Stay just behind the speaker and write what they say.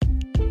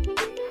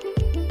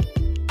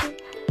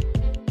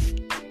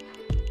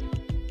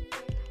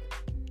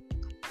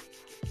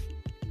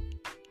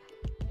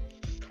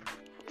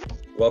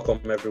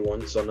Welcome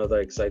everyone to another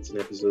exciting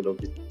episode of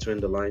Between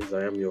the Lines.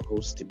 I am your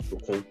host,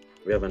 Ibukun.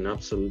 We have an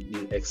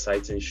absolutely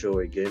exciting show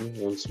again,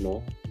 once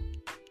more.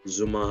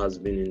 Zouma has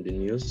been in the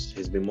news.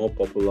 He's been more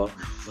popular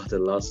for the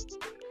last,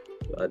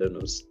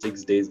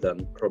 6 days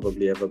than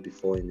probably ever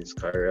before in his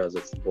career as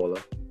a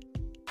footballer.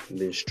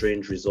 Been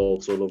strange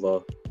results all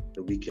over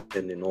the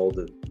weekend in all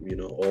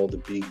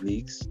the big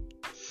leagues.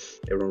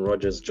 Aaron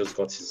Rodgers just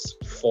got his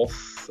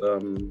fourth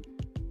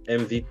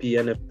MVP,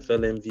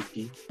 NFL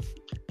MVP.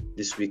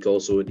 This week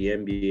also, the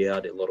NBA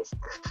had a lot of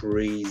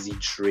crazy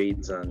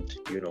trades and,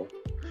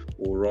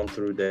 we'll run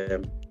through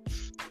them.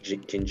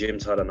 King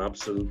James had an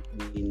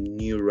absolutely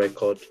new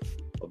record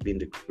of being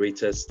the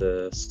greatest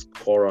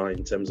scorer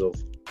in terms of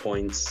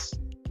point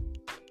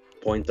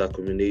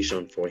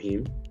accumulation for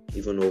him,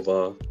 even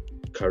over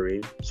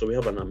Kareem. So we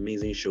have an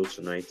amazing show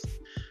tonight.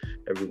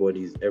 Everyone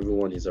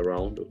is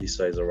around.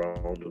 Olisa is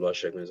around.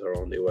 Oluwasegun is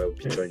around. They will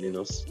be joining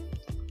us.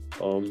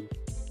 How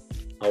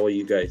are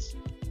you guys?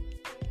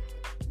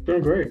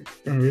 Doing great.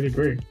 Doing really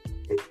great.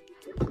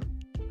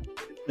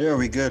 Yeah,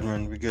 we good,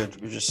 man. We good.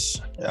 We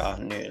just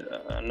need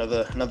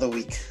another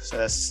week. So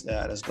let's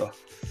go.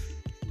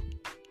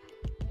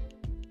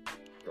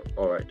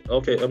 All right.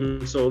 Okay.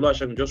 So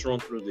Oluwasegun, just run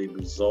through the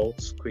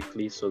results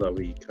quickly so that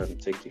we can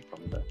take it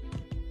from there.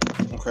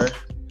 Okay.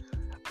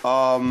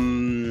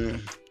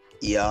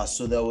 Yeah.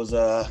 So there was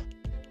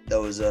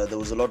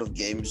a lot of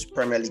games,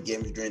 Premier League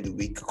games during the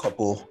week. A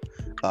couple.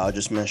 I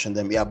just mentioned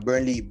them. Yeah,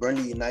 Burnley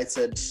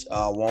United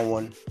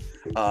 1-1.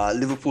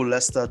 Liverpool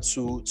Leicester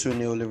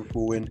 2-0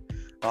 Liverpool win.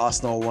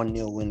 Arsenal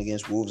 1-0 win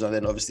against Wolves, and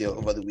then obviously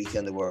over the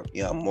weekend there were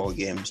more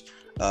games.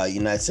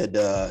 United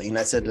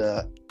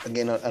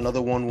again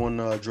another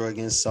 1-1 draw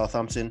against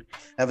Southampton.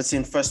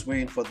 Everton first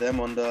win for them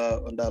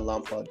under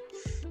Lampard.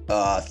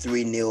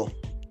 3-0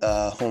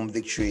 home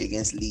victory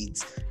against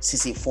Leeds.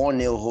 City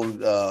 4-0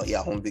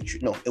 home victory.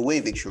 No,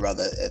 away victory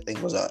rather. I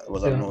think was at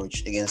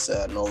Norwich against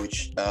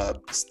Norwich.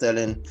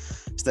 Sterling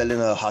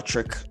a hat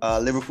trick.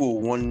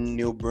 Liverpool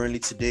 1-0 Burnley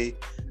today.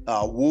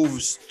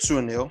 Wolves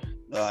 2-0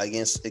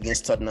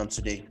 against Tottenham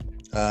today.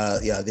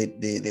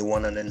 They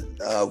won, and then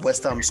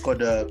West Ham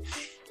scored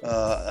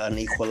an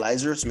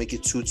equalizer to make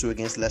it 2-2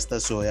 against Leicester.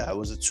 So it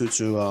was a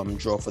 2-2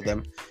 draw for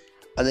them.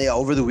 And then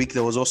over the week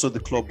there was also the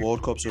Club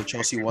World Cup, so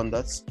Chelsea won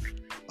that.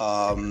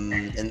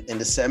 In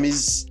the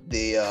semis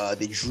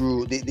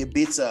they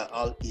beat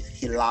Al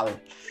Hilal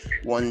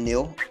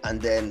 1-0,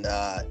 and then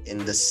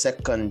in the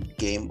second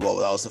game, that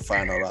was the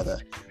final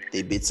rather,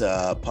 they beat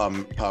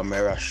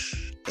Palmeiras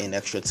in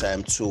extra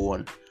time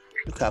 2-1.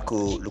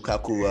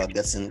 Lukaku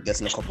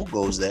getting a couple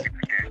goals there.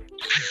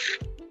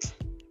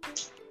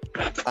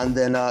 And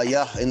then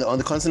on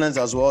the continent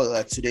as well,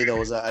 like today there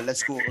was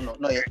Atletico,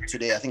 not yet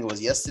today, I think it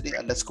was yesterday,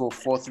 Atletico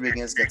 4-3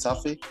 against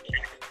Getafe.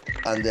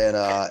 And then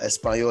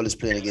Espanyol is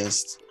playing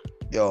against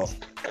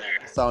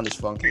sound is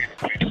funky.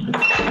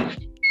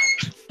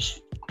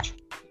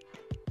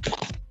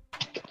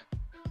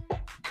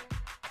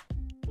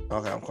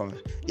 Okay, I'm coming.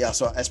 Yeah,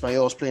 so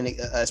Espanyol is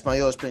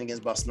playing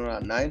against Barcelona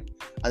at 9,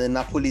 and then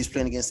Napoli is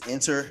playing against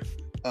Inter.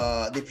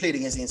 They played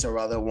against Inter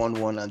rather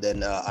 1-1, and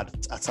then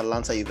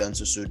Atalanta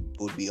Juventus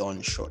would be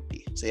on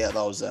shortly. So yeah,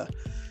 that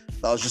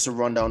was just a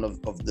rundown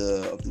of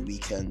the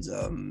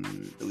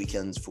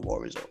weekend's football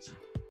results.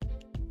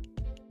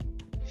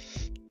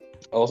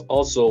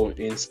 Also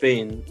in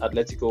Spain,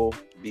 Atletico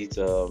beat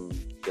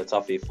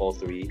Getafe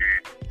 4-3.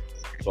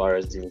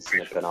 Suarez didn't see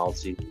a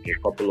penalty. A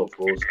couple of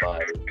goals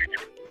by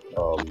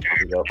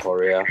Angel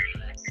Correa.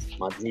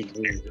 Madrid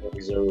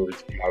 0-0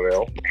 with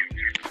Villarreal.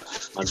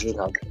 Madrid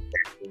had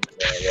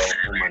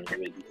home and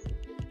away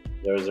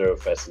 0-0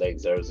 first leg,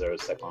 0-0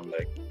 second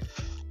leg.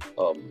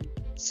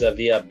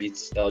 Sevilla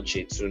beats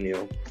Elche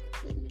 2-0.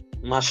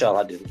 Martial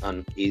had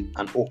an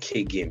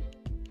okay game.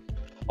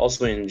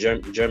 Also in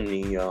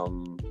Germany,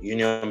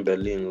 Union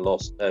Berlin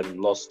lost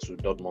to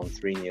Dortmund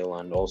 3-0,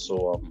 and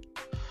also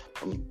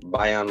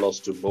Bayern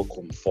lost to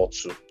Bochum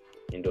 4-2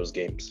 in those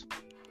games.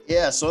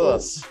 Yeah, so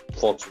that's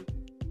 4-2.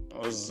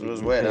 It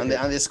was weird, and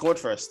they scored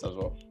first as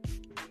well.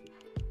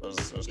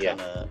 It was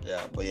kind of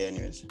but yeah.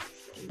 Anyways,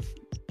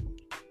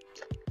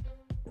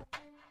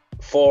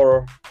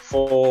 for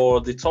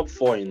the top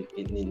four in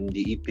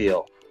the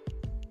EPL,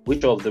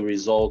 which of the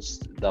results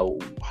that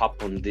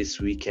happened this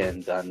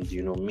weekend and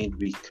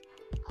midweek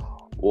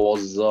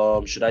was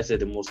should I say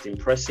the most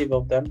impressive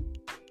of them?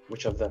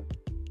 Which of them?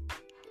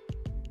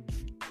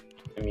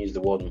 Let me use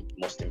the word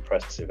most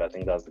impressive. I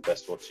think that's the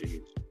best word to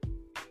use.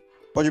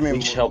 What do you mean?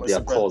 Which helped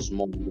their cause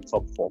more in the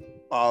top four?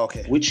 Oh,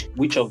 okay. Which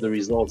of the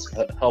results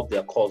helped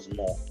their cause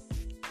more?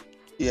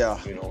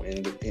 Yeah. In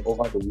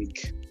over the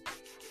week.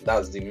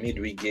 That's the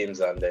midweek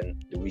games and then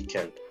the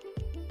weekend.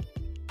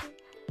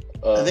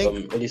 I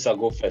think Olisa,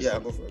 go first. Yeah,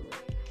 go for it.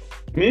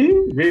 Me?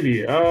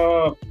 Really?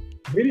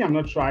 Really, I'm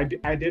not sure. I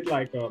did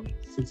like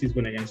City's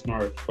win against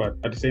Norwich, but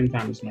at the same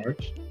time it's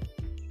Norwich.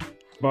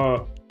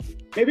 But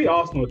maybe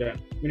Arsenal then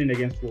winning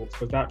against Wolves,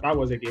 because that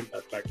was a game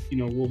that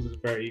Wolves is a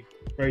very,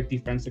 very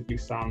defensively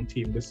sound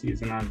team this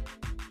season, and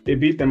they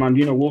beat them, and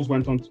Wolves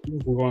went on to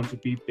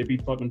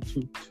beat Tottenham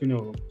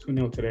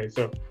 2-0 today.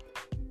 So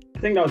I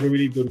think that was a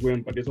really good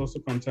win. But there's also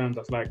concerns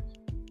that's like,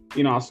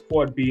 our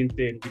squad being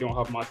thin, we don't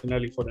have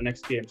Martinelli for the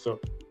next game. So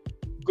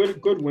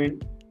good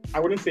win. I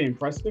wouldn't say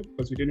impressive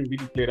because we didn't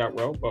really play that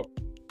well, but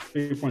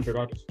 3 points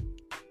regardless.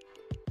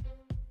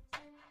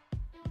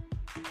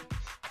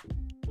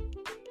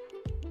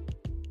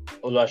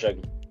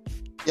 Oluwasegun.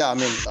 Yeah, I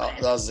mean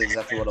that's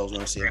exactly what I was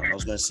going to say. I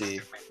was going to say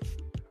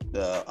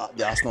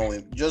the Arsenal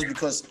win, just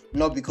because,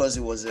 not because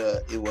it was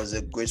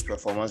a great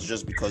performance,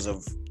 just because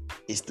of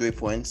his 3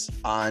 points,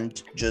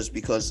 and just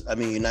because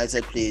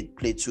United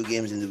played 2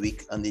 games in the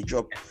week and they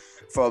dropped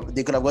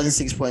they could have gotten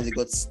 6 points.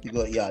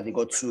 They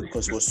got 2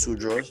 because it was 2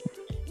 draws.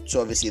 So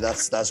obviously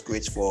that's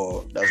great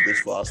for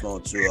Arsenal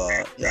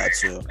to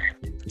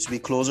be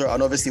closer.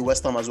 And obviously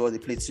West Ham as well, they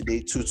played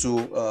today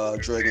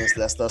 2-2 draw against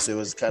Leicester. So it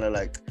was kind of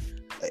like,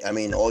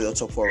 all your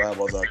top 4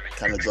 rivals are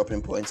kind of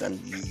dropping points, and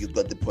you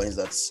got the points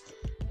that's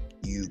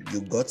you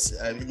got.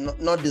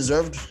 Not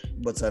deserved,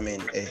 but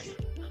hey,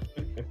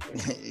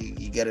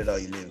 you get it how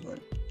you live, man.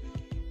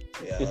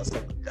 So yeah, that's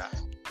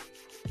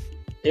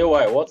Hey,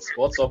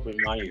 what's up with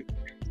Man U?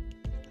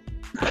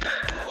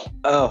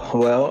 Oh,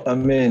 well,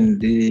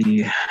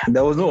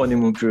 there was no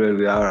honeymoon period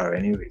with Ara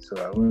anyway, so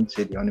I wouldn't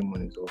say the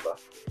honeymoon is over.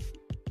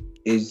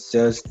 It's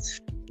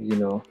just,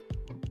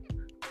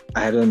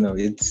 I don't know.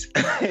 It's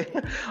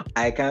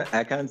I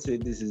can't say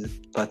this is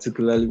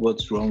particularly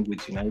what's wrong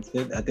with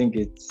United. I think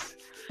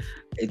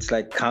it's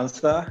like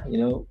cancer,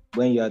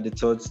 when you're at the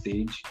 3rd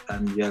stage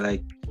and you're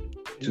like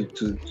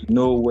to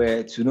know where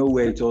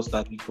it all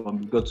started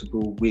from, you've got to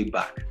go way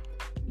back.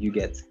 You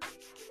get.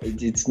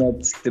 It's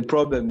not, the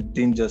problem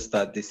didn't just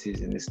start this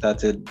season. It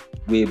started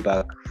way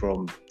back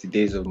from the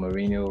days of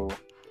Mourinho,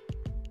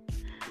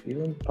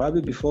 even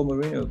probably before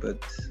Mourinho.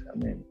 But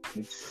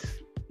it's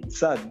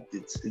sad.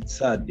 It's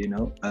sad,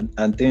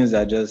 and things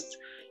are just,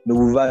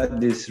 we've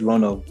had this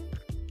run of,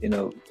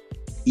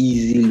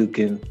 easy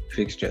looking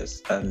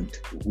fixtures, and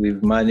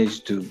we've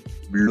managed to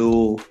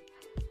blow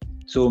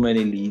so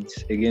many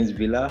leads. Against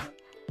Villa,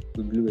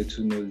 we blew a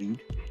 2-0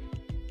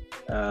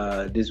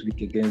 lead. This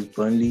week against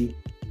Burnley,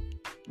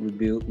 we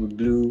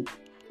blew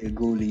a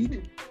goal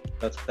lead.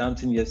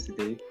 Southampton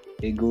yesterday,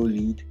 a goal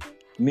lead.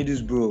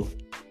 Middlesbrough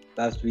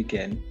last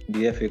weekend,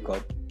 the FA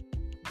Cup,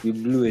 we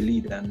blew a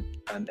lead and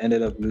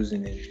ended up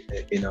losing in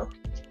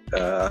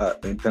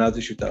penalty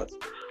shootouts.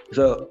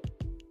 So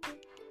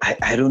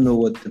I don't know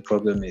what the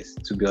problem is,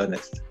 to be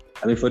honest.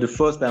 For the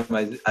first time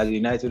as a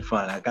United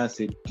fan, I can't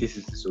say this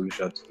is the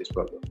solution to this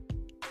problem.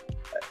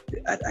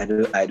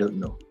 I don't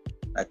know.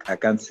 I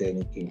can't say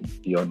anything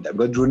beyond that.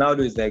 But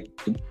Ronaldo is like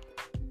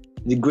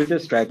the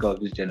greatest striker of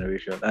this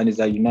generation, and he's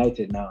at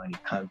United now and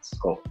he can't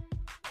score.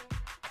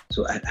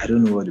 So I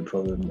don't know what the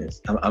problem is.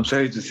 I'm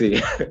sorry to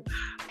say. People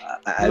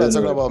are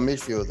talking about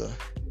midfield though.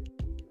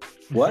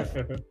 What?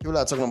 People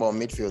are talking about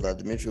midfield, that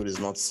the midfield is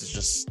not, it's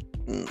just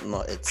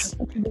not it.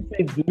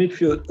 The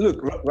midfield.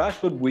 Look,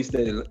 Rashford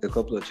wasted a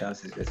couple of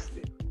chances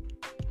yesterday.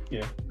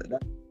 Yeah.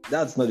 But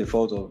that's not the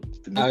fault of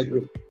the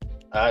midfield.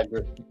 I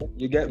agree.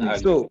 You get me?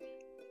 So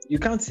you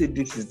can't say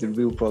this is the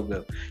real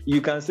problem. You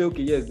can say,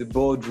 okay, yes, the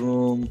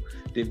boardroom,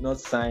 they've not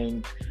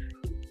signed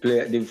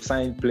they've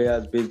signed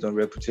players based on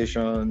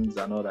reputations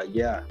and all that.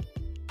 Yeah.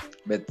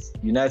 But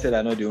United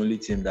are not the only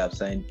team that have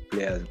signed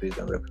players based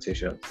on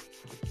reputations.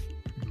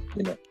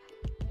 But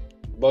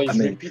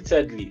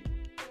repeatedly.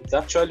 It's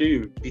actually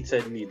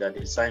repeatedly that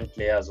they sign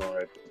players on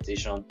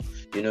reputation.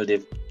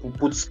 They've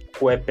put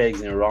square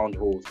pegs in round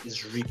holes.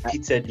 It's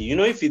repeatedly.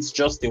 If it's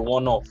just a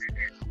one-off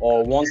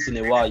or once in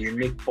a while you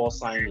make 4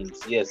 signings,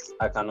 yes,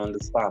 I can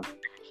understand.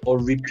 Or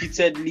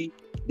repeatedly,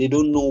 they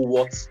don't know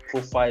what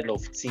profile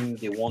of team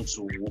they want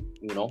to,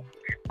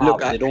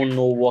 Look, they don't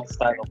know what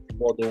style of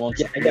football they want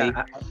to play.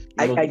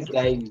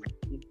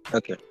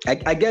 Okay,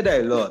 I get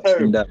that a lot.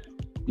 In that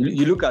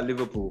you look at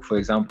Liverpool, for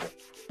example.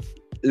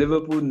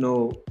 Liverpool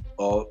know,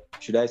 or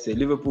should I say,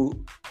 Liverpool,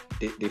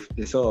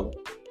 they sort of,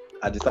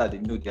 at the start, they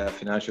knew their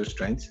financial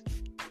strength.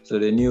 So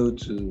they knew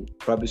to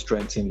probably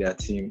strengthen their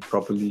team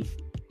properly.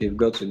 They've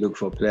got to look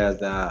for players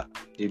that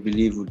they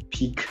believe would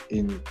peak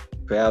in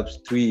perhaps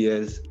 3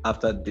 years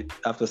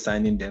after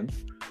signing them.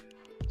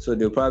 So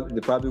they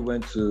probably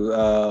went to,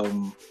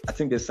 I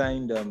think they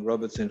signed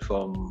Robertson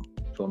from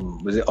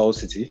was it Hull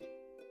City?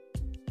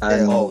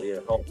 And,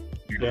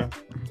 Yeah.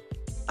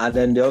 And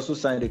then they also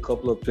signed a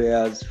couple of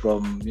players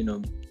from,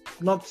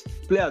 not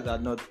players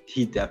that not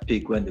hit their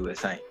peak when they were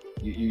signed.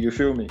 You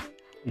feel me?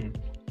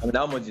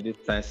 How much did they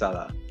sign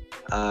Salah?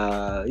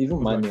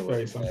 Even Mane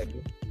was like,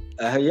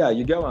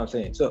 you get what I'm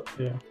saying. So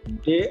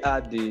they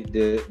had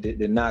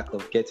the knack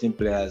of getting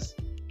players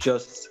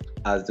just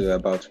as they were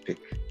about to pick.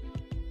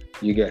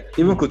 You get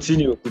even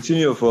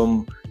Coutinho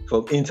from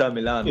Inter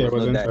Milan. Yeah,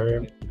 was not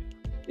that.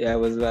 Yeah, it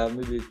was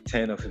maybe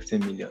 10 or 15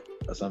 million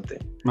or something.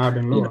 Might have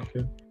been lower.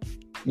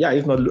 Yeah,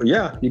 if not,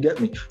 you get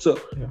me. So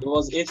it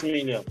was 8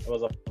 million. It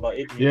was about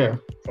 8 million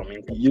from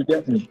Inter. You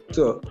get me.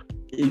 So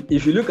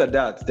if you look at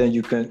that, then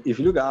you can. If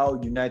you look at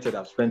how United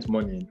have spent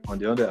money, on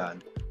the other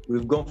hand,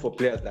 we've gone for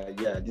players that,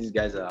 these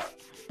guys are,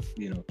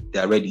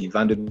 they're ready.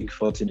 Van de Beek,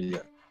 40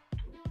 million.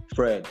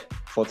 Fred,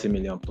 40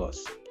 million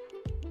plus.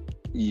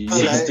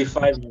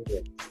 65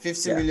 million.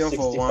 50 million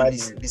for one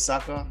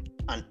Bissaka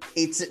and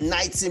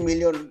 90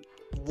 million.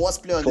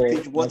 Worst player on the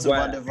pitch. What's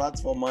Van der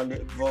Vaart for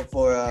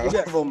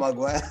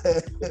Maguire?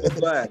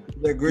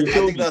 They're great. I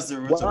think that's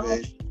the root of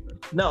it.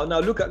 Now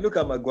look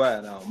at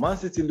Maguire now. Man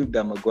City looked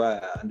at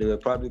Maguire and they were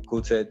probably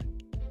quoted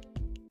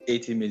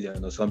 80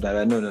 million or something.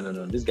 Like,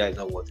 no. This guy is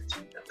not worth 80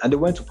 million. And they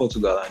went to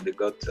Portugal and they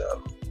got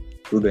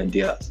Ruben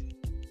Diaz.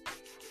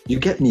 You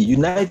get me?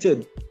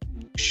 United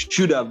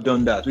should have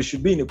done that. We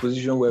should be in a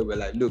position where we're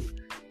like, look,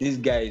 this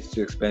guy is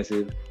too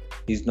expensive.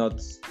 He's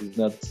not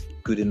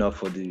good enough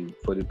for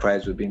the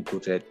price we're being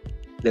quoted.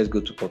 Let's go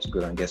to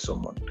Portugal and get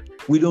someone.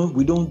 We don't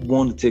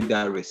want to take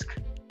that risk.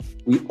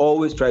 We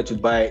always try to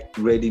buy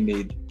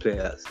ready-made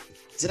players.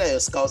 Is it that your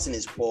scouting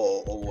is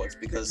poor or what?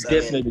 Because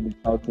definitely the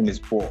scouting is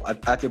poor.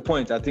 At a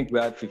point, I think we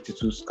had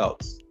 52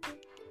 scouts.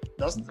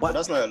 That's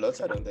not a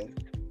lot, I don't think.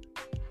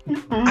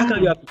 How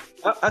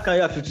can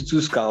you have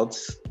 52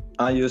 scouts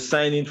and you're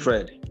signing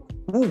Fred?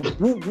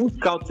 Who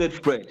scouted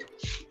Fred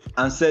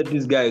and said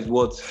this guy is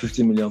worth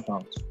 50 million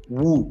pounds?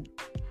 Who?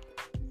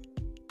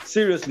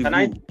 Seriously, Can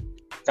I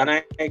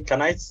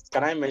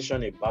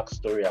mention a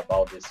backstory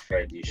about this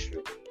Fred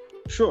issue?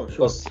 Sure.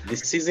 Because the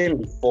season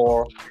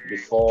before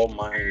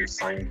Man U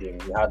signed him,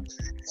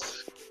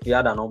 he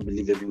had an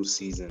unbelievable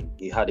season.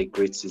 He had a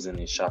great season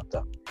in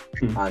Shakhtar,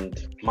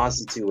 and Man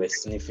City were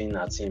sniffing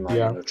at him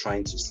and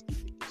trying to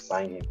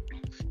sign him.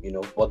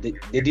 But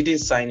they didn't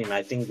sign him.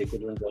 I think they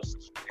couldn't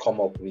just come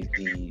up with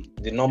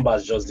the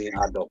numbers just didn't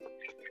add up.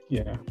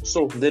 Yeah.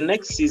 So the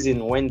next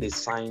season when they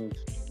signed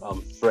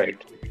Fred,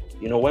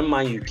 when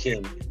Man U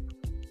came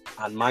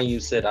and Man U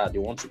said that they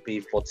want to pay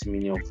 40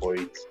 million for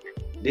it,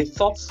 they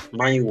thought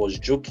Man U was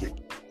joking,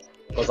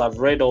 because I've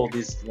read all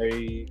these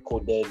very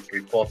coded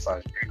reports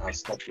and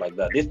stuff like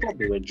that. They thought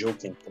they were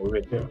joking for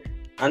real. Yeah.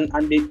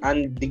 And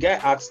the guy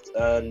asked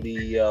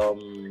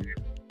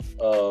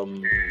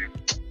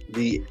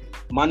the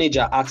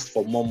manager asked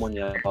for more money,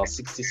 about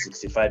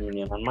 60-65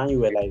 million, and Man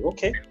U were like,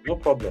 okay, no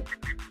problem.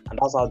 And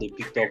that's how they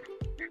picked up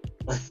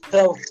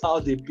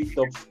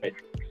Fred,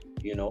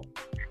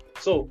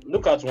 So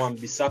look at one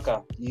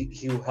Bissaka.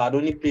 He had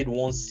only played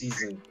one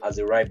season as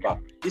a right back.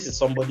 This is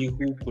somebody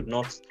who could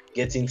not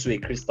get into a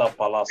Crystal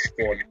Palace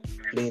squad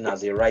playing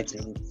as a right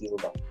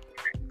midfielder.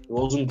 He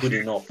wasn't good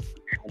enough,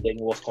 and then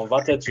he was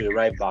converted to a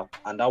right back.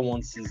 And that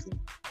one season,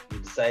 he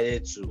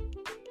decided to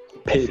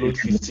offload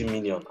 50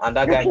 million. And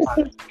that guy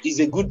he's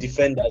a good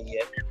defender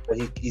here, but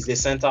he's a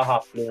centre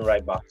half playing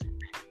right back.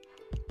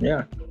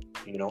 Yeah.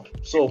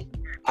 So,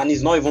 and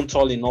he's not even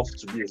tall enough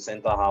to be a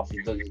centre half.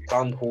 He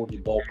can't hold the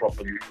ball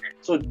properly.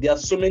 So there are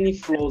so many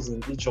flaws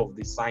in each of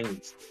the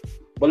signings.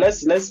 But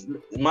let's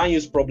Man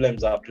U's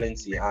problems are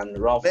plenty. And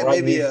Ralph,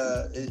 maybe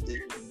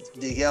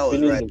the girl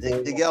was right.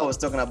 The girl was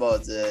talking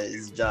about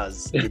his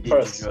jazz. He didn't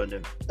draw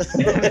them.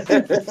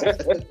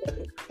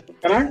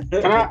 Can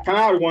I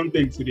add one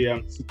thing to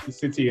the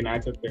City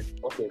United thing?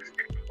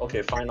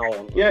 Okay, final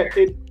one. Yeah,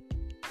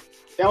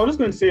 I was just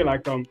going to say,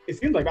 it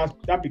seems like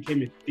that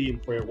became a theme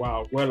for a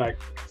while, where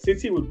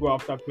City would go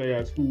after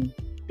players who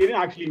didn't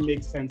actually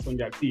make sense on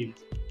their teams,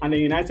 and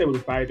then United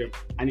would buy them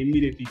and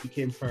immediately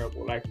became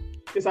terrible.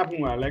 This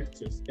happened with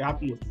Alexis, it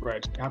happened with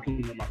Fred, it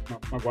happened with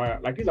Maguire.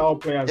 These are all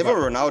players. Even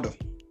Ronaldo.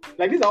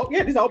 These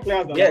are all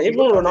players. Even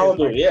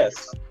Ronaldo,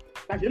 yes.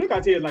 You look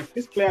at it,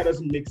 this player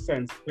doesn't make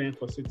sense playing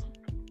for City.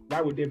 Why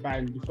would they buy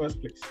him in the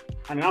first place?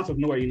 And then out of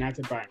nowhere,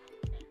 United buy him.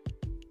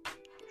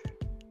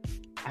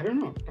 I don't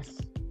know.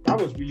 That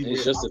was really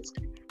weird.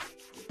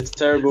 It's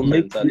terrible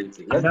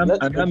mentality.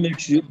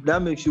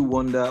 That makes you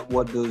wonder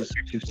what those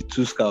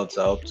 52 scouts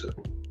are up to.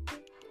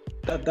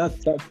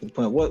 That's the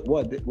point.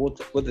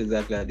 What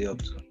exactly are they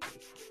up to?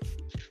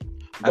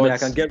 I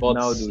can get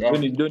Ronaldo.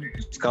 You don't need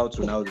to scout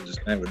Ronaldo to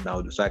sign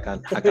Ronaldo. So I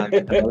can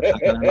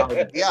allow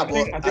it. Yeah, but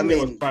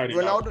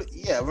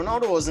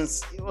Ronaldo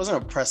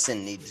wasn't a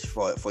pressing need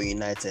for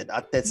United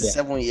at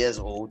 37 years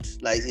old.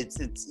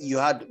 You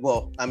had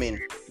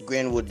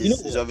Greenwood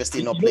is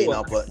obviously not playing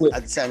now, but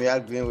at the time you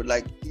had Greenwood.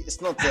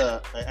 It's not.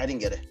 I didn't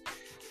get it.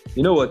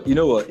 You know what? I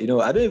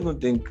don't even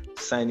think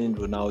signing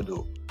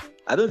Ronaldo.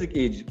 I don't think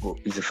age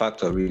is a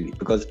factor really,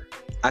 because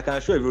I can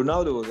assure you, if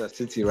Ronaldo was at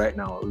City right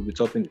now, we'll be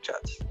topping the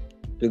charts.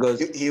 Because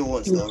he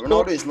won't.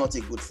 Ronaldo is not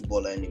a good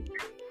footballer anymore.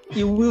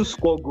 He will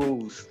score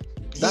goals.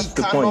 That's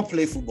the point. He cannot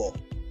play football.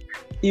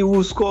 He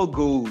will score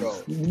goals.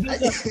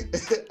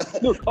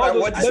 Look,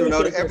 what is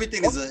Ronaldo?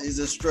 Everything is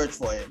a stretch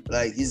for him.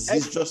 He's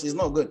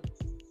not good.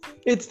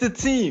 It's the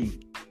team.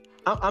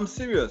 I'm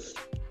serious.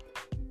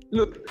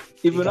 Look,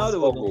 if Ronaldo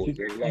was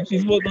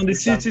on the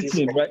City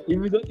team, right?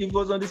 If he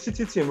was on the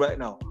City team right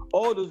now,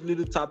 all those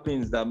little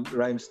tap-ins that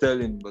Raheem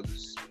Sterling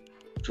was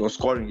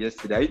scoring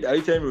yesterday, are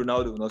you telling me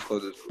Ronaldo will not score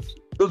those goals?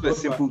 Those were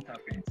simple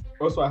tap-ins.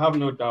 Also, I have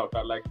no doubt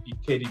that the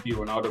KDB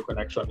Ronaldo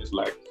connection is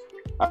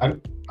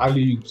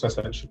alley-oops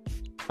essentially.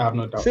 I have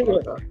no doubt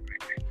about that.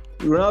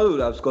 Ronaldo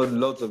would have scored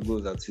lots of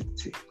goals at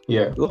City.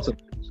 Yeah, lots of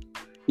goals.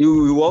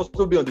 You will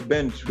also be on the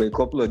bench for a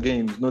couple of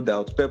games, no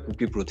doubt. Pep will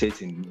keep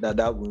rotating.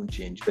 That won't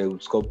change. Pep will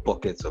score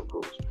pockets of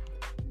goals.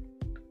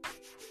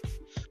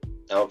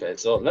 Okay,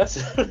 so let's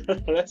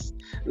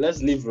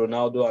let's leave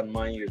Ronaldo and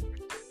Man U.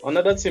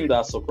 Another team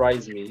that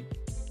surprised me,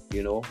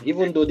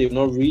 even though they've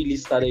not really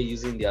started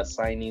using their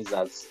signings,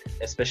 as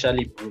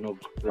especially Bruno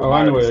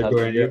I know where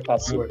Guimaraes, you're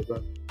has going.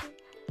 been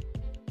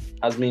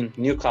has been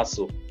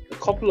Newcastle. A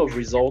couple of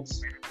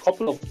results,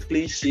 couple of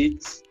clean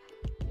sheets,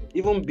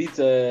 even beat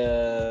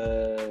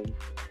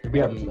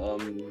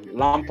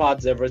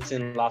Lampard's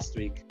Everton last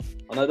week.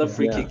 Another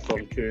free kick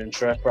from Kieran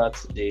Trippier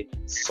today.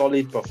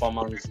 Solid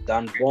performance.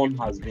 Dan Burn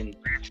has been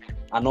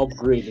an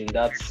upgrade in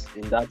that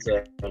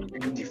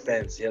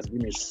defense. He has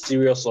been a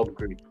serious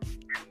upgrade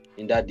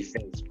in that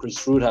defense. Chris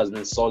Ruud has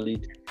been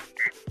solid.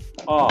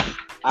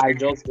 I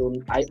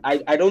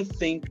don't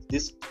think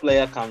this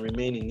player can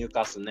remain in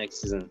Newcastle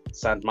next season.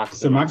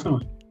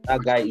 Saint-Maximin.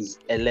 That guy is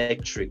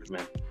electric,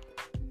 man.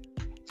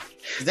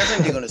 He's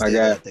definitely going to stay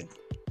there, I think.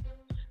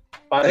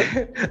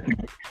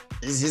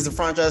 He's a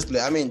franchise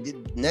player. I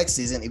mean, next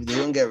season, if they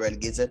don't get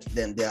relegated,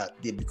 then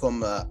they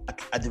become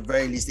at the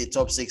very least a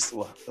top 6.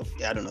 Well,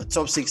 I don't know,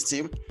 top 6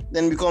 team.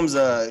 Then becomes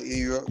a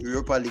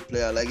Europa League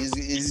player. Like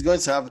he's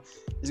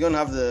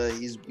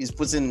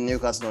putting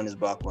Newcastle on his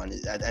back, man.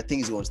 I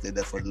think he's going to stay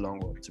there for the long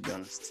run. To be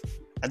honest,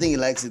 I think he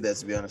likes it there.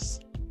 To be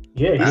honest.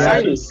 Yeah, he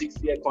signed a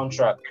 6-year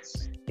contract.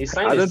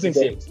 I don't think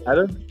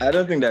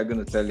they're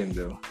going to tell him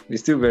though. He's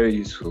still very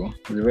useful.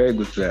 He's a very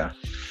good player.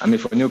 I mean,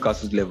 for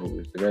Newcastle's level,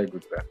 he's a very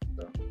good player.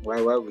 So why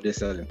would they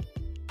sell him?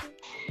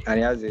 And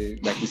he has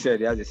like you said,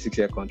 he has a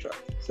 6-year contract.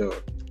 So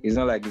it's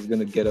not like he's going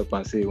to get up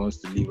and say he wants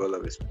to leave all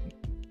of his money.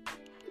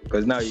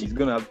 Because now he's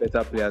going to have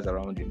better players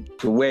around him.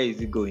 So where is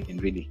he going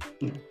really?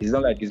 It's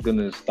not like he's going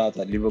to start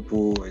at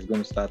Liverpool or he's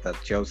going to start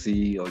at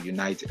Chelsea or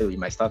United. He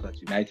might start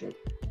at United.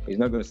 He's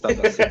not going to start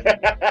at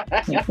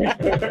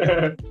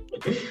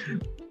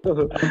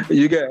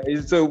You get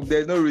it. So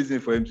there's no reason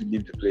for him to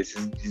leave the place.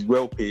 He's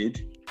well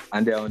paid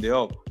and they're on the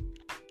up.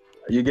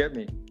 You get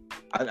me?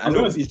 I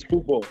know it's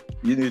football.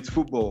 It's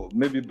football.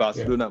 Maybe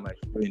Barcelona might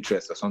show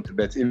interest or something.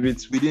 But if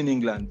it's within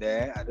England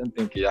there, I don't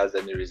think he has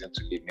any reason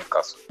to leave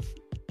Newcastle.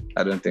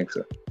 I don't think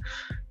so.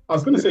 I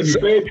was going to say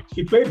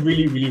he played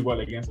really, really well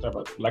against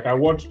Everton. Like I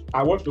watched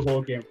the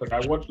whole game because I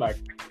watched like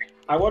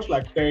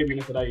 30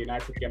 minutes of that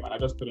United game and I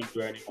just couldn't do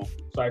it anymore.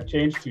 So I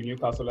changed to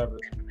Newcastle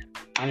Everton,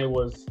 and he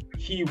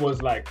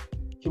was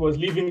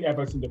leaving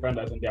Everton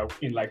defenders and they're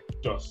in like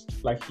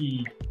dust. Like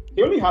he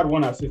only had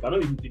one assist. I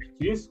don't even think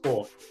he didn't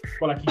score,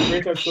 but like he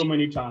created so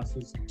many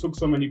chances, took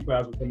so many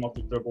players with him off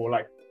the dribble.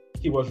 Like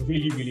he was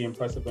really, really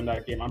impressive in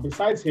that game. And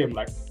besides him,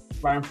 like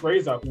Ryan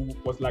Fraser, who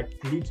was like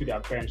glued to their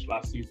bench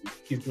last season,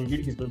 he's been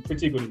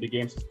pretty good in the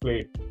games he's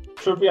played.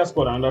 Trippier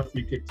scored another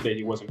free kick today.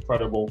 He was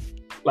incredible.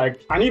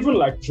 Like, and even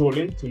like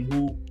Joelinton,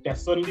 who they're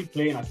suddenly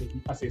playing as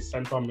a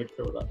central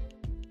midfielder,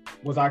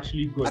 was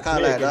actually good. I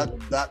can't lie,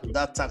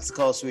 that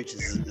tactical switch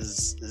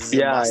is a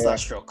master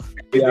stroke.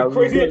 It's the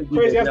craziest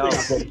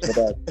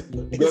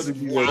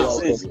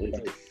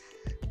thing.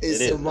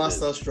 It's a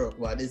master stroke,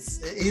 man.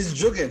 He's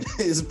joking.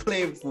 He's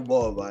playing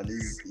football, man.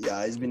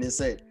 He's been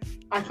insane.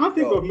 I can't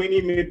think of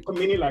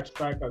many like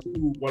strikers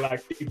who were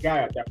like the guy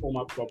at their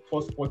former club,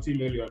 cost 40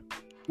 million,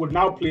 would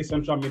now play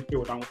central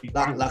midfield and would be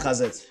fine.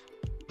 Lacazette.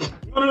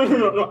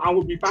 No, and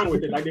would be fine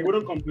with it. Like they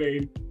wouldn't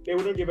complain. They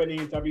wouldn't give any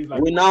interviews.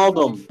 Like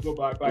Wijnaldum.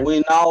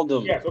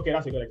 Wijnaldum. Yes, okay,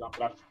 that's a good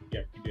example. He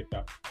did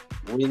that.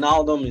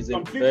 Wijnaldum is a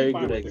very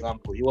good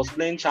example. He was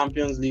playing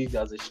Champions League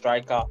as a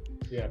striker.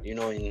 Yeah.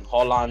 In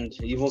Holland,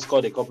 he even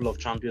scored a couple of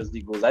Champions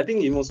League goals. I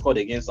think he even scored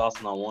against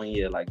Arsenal one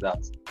year like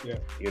that. Yeah.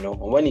 And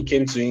when he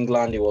came to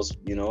England, he was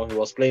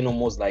playing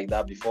almost like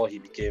that before he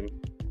became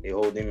a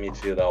holding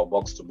midfielder or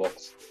box to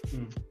box.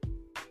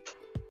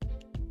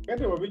 Yeah,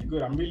 they were really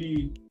good.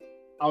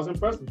 I was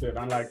impressed with it.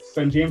 And like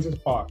St. James's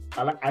Park,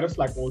 I just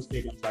like old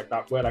stadiums like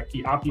that where like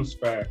the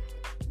atmosphere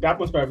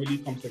really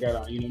comes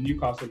together.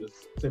 Newcastle is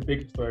a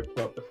big historic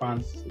club. The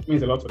fans, it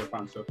means a lot to the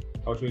fans. So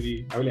I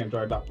really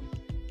enjoyed that.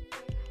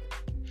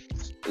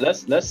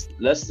 Let's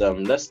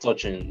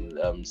touch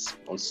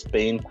on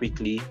Spain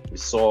quickly. We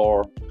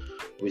saw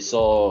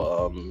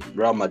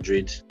Real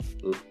Madrid.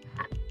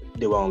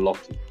 They were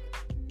unlucky.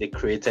 They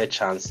created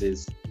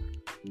chances.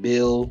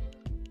 Bale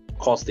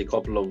caused a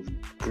couple of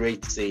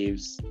great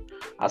saves.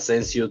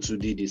 Asensio too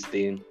did his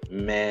thing.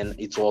 Man,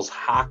 it was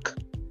hack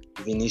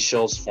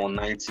Vinicius for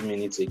 90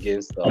 minutes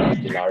against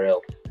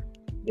Villarreal.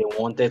 They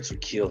wanted to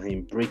kill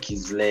him, break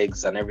his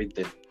legs and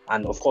everything.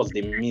 And of course,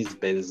 they missed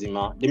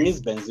Benzema.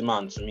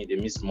 And to me, they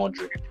missed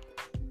Modric.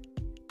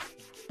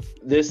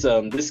 This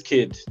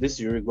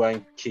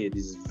Uruguayan kid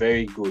is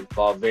very good,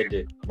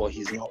 Valverde, but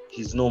he's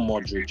no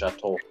Modric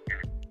at all.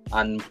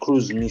 And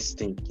Cruz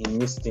missed him. He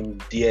missed him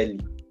dearly.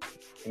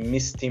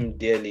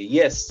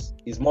 Yes,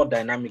 he's more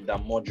dynamic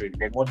than Modric,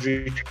 but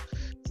Modric's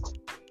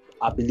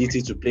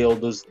ability to play all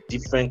those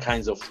different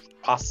kinds of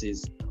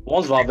passes.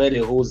 Once Valverde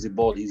holds the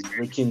ball, he's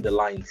breaking the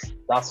lines.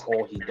 That's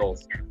all he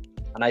does.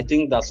 And I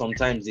think that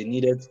sometimes they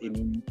needed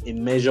a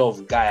measure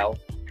of guile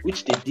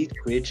which they did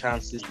create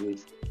chances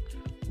with,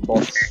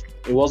 but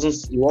it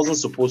wasn't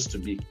supposed to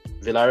be.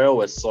 Villarreal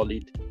was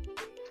solid.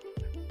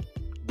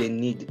 They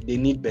need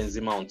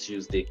Benzema on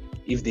Tuesday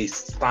if they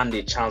stand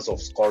a chance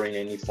of scoring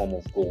any form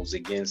of goals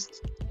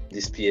against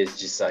this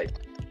PSG side.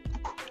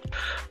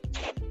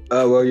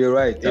 Well, you're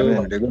right. I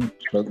mean, they're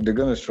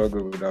going to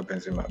struggle without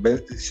Benzema.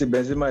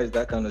 Benzema is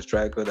that kind of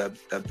striker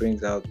that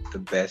brings out the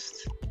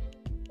best,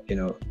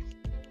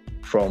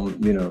 from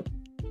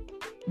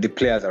the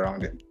players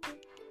around him,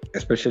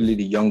 especially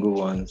the younger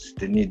ones.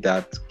 They need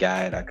that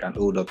guy that can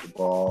hold up the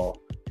ball,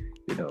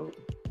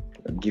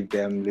 give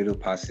them little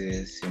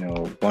passes,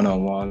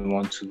 one-on-one,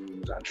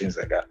 1-2s, and things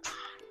like that.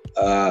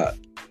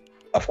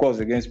 Of course,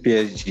 against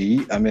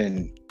PSG, I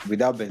mean,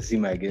 without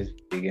Benzema against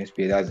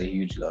PSG, that's a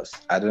huge loss.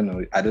 I don't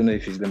know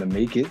if he's going to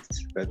make it,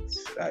 but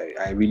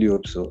I really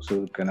hope so. So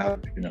we can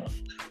have,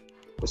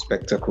 a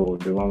spectacle,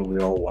 the one we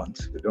all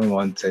want. We don't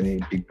want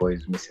any big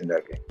boys missing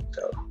that game.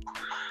 So,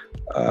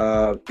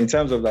 in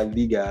terms of La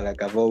Liga,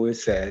 like I've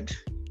always said,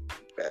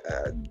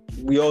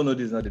 we all know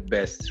this is not the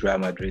best Real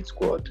Madrid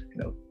squad,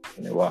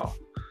 in a while.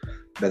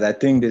 But I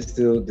think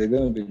they're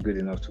going to be good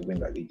enough to win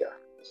La Liga.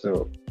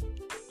 So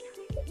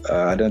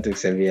I don't think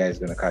Sevilla is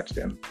going to catch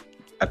them.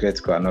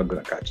 Atletico are not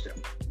going to catch them.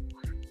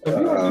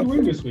 Sevilla did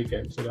win this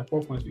weekend, so they're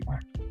 4 points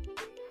behind.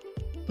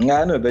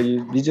 Yeah, I know, but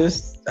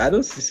I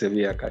don't see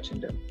Sevilla catching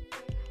them.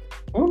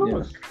 Oh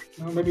no,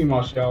 maybe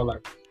Martial,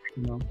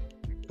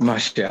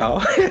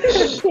 Martial.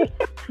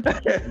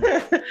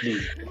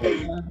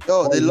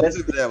 No, they love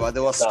him there, but they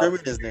were screaming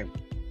his name.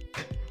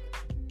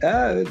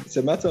 It's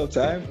a matter of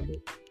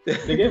time.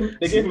 They gave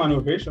him an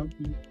ovation.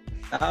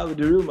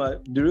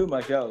 The real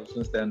Martial will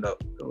soon stand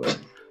up.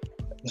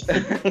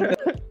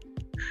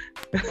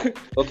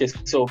 Okay,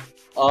 so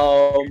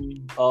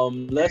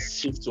let's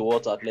shift to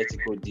what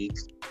Atletico did.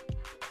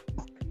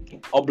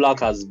 Oblak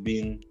has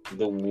been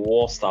the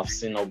worst I've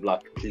seen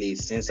Oblak play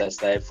since I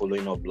started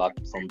following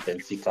Oblak from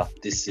Benfica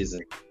this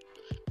season.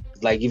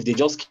 Like if they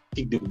just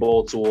kick the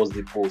ball towards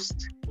the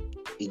post,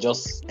 he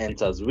just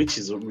enters, which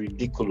is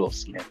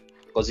ridiculous, man.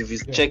 Because if you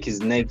check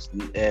his next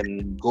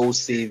goal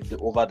saved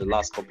over the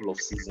last couple of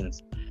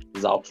seasons,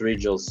 it's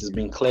outrageous. He's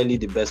been clearly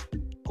the best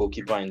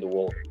goalkeeper in the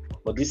world.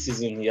 But this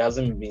season, he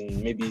hasn't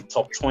been maybe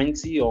top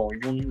 20 or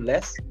even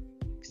less.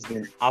 He's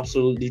been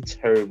absolutely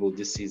terrible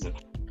this season.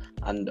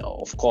 And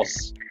of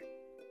course,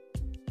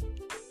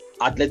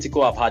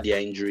 Atletico have had their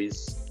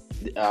injuries.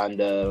 And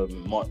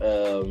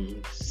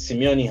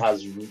Simeone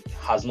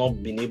has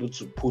not been able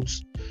to put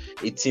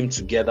a team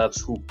together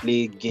to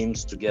play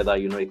games together,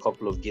 a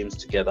couple of games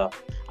together.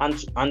 And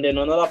then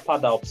another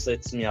part that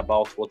upsets me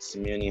about what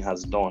Simeone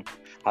has done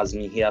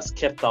he has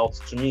kept out,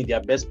 to me, their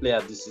best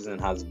player this season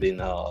has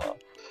been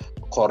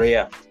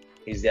Correa.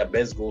 He's their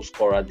best goal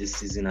scorer this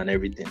season and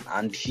everything.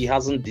 And he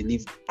hasn't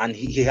delivered, and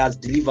he has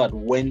delivered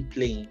when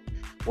playing,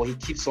 but he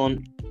keeps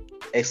on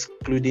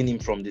excluding him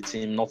from the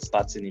team, not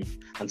starting him.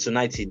 And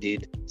tonight he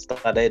did.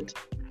 Started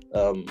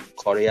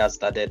Correa,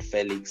 started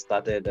Felix,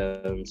 started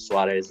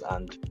Suarez,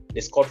 and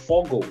they scored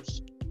 4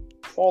 goals.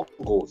 4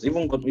 goals.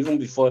 Even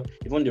before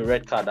the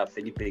red card that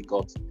Felipe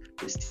got,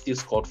 they still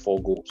scored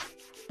 4 goals.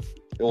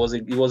 It was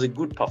a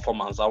good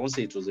performance. I won't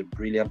say it was a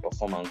brilliant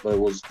performance, but it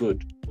was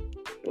good.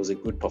 It was a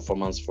good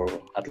performance for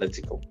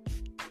Atletico.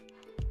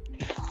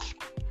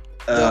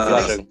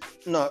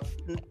 No,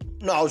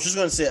 I was just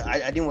going to say,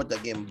 I didn't watch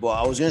that game, but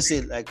I was going to say,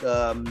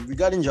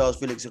 regarding Joao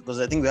Felix, because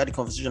I think we had a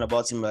conversation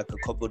about him a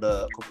couple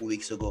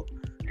weeks ago.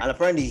 And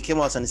apparently he came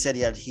out and said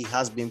he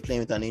has been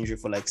playing with an injury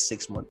for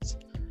 6 months.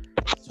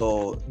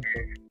 So,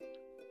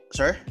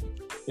 sorry?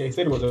 Yeah, he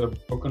said it was a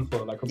broken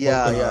foot. He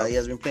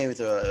has been playing with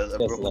a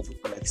broken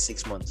foot for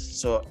 6 months.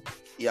 So,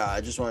 yeah, I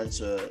just wanted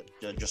to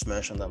just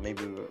mention that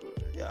maybe we're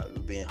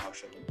being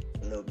harsh on him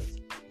a little bit.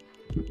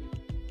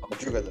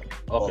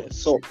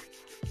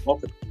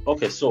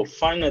 Okay, so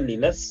finally,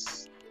 not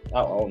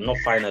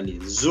finally,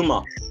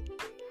 Zouma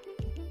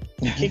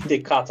kicked the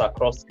cat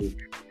across the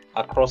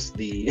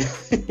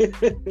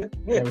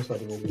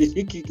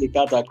he kicked the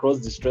cat across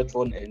the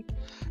Stratford end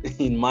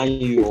in Man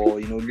U or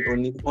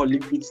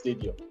Olympic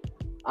Stadium,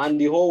 and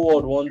the whole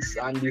world wants,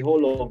 and the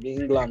whole of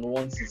England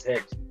wants his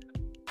head.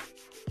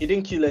 He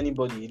didn't kill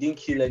anybody. He didn't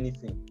kill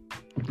anything.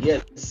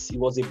 Yes, it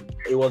was.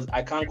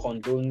 I can't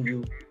condone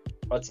you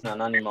hurting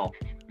an animal.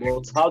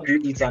 But how do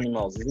you eat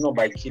animals? It's not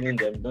by killing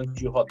them.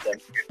 Don't you hurt them?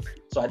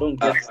 So I don't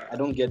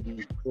get the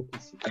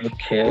hypocrisy.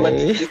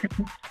 Okay.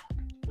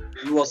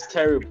 It was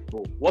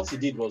terrible. What he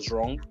did was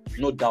wrong,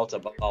 no doubt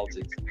about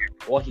it.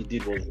 What he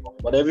did was wrong.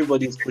 But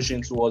everybody's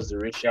pushing towards the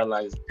racial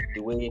lines,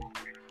 the way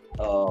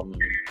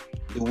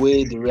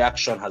the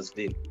reaction has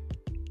been.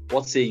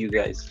 What say you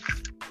guys?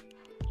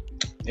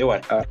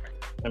 Anyway, let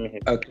me hear.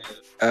 Okay.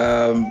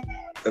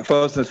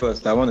 First and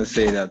first, I want to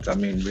say that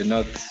we're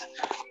not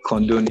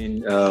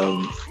condoning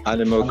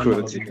animal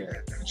cruelty.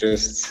 We're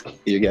just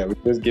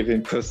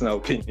giving personal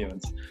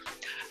opinions.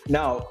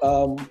 Now,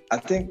 I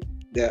think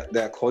there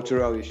are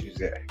cultural issues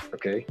there.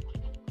 Okay,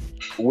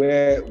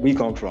 where we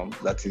come from,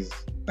 that is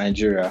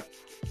Nigeria,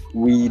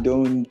 we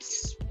don't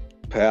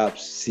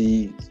perhaps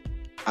see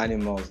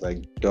animals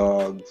like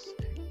dogs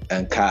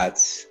and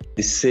cats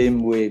the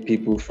same way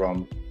people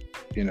from,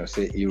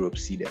 say Europe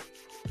see them.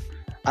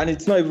 And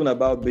it's not even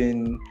about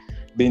being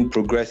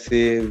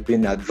progressive,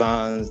 being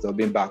advanced, or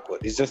being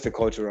backward. It's just a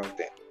cultural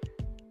thing.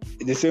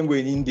 The same way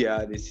in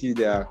India, they see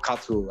their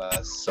cattle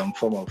as some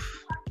form of,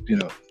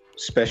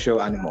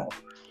 special animal.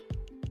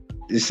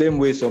 The same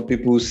way some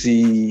people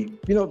see,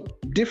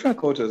 different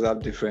cultures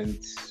have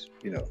different,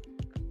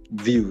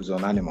 views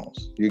on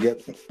animals. You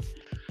get me?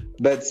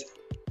 But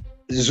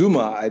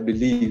Zouma, I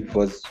believe,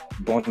 was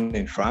born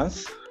in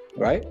France,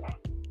 right?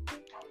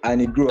 And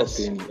he grew up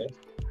in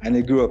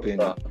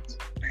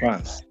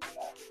France.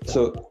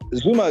 So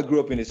Zouma grew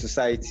up in a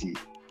society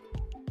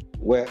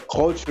where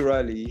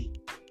culturally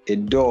a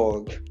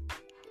dog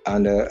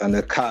and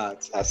a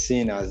cat are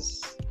seen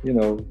as,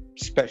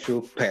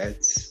 special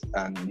pets,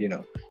 and you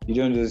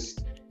don't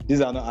just,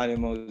 these are not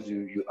animals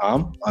you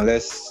harm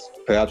unless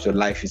perhaps your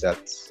life is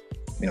at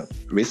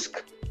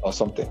risk or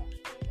something.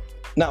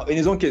 Now, in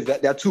his own case,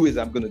 there are two ways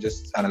I'm going to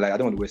just analyze. I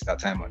don't want to waste our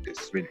time on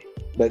this, really.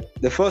 But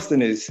the first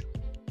thing is,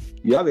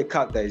 you have a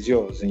cat that is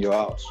yours in your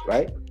house,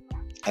 right?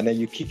 And then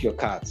you kick your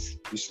cat,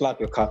 you slap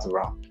your cat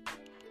around,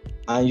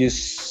 and you're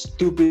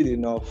stupid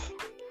enough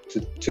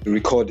to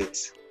record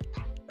it,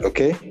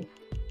 okay?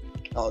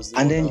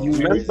 And then you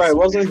remember, it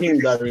wasn't him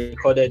that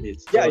recorded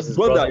it. Yeah, his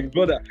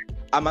brother.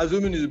 I'm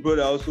assuming his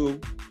brother also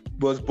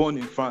was born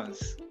in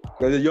France.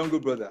 He was a younger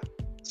brother.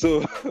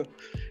 So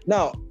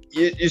now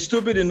you're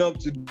stupid enough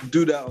to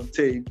do that on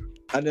tape,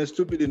 and then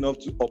stupid enough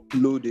to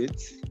upload it.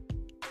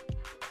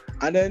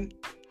 And then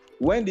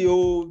when the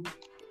old,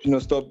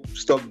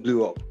 stuff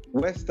blew up,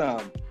 West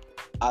Ham,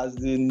 as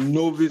the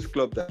novice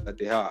club that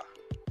they are,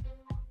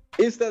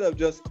 instead of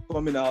just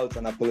coming out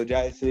and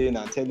apologizing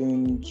and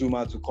telling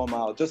Zouma to come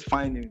out, just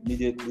find him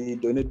immediately,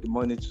 donate the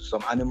money to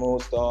some animal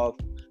stuff,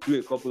 do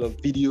a couple of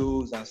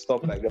videos and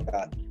stuff like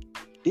that.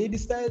 They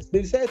decided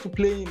to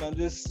play him and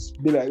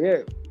just be like, yeah,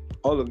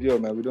 all of you,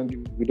 man,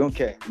 we don't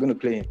care. We're gonna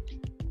play him.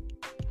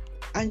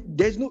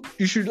 And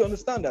you should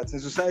understand that in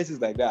societies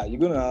like that, you're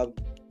gonna have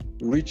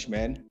rich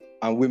men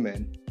and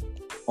women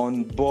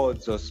on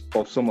boards of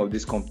some of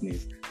these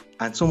companies,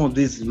 and some of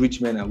these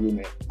rich men and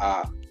women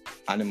are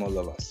animal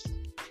lovers.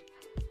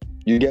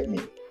 You get me?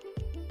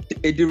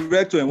 A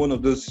director in one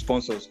of those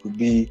sponsors could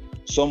be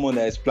someone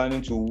that is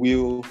planning to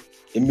will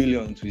 $1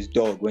 million to his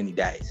dog when he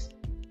dies.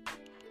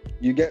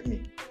 You get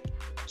me?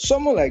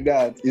 Someone like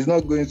that is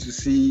not going to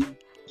see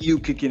you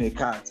kicking a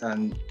cat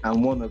and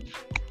want to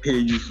pay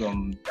you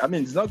some.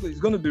 He's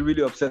going to be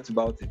really upset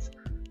about it.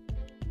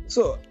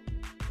 So,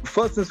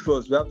 first things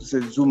first, we have to say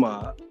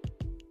Zouma,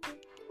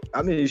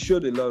 he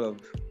showed a lot of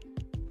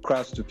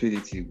crass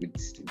stupidity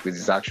with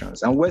his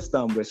actions. And West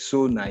Ham were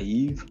so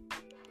naive,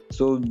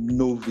 so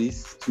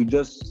novice to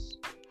just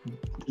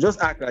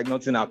act like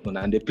nothing happened,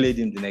 and they played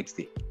him the next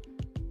day.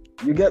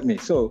 You get me?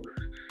 So,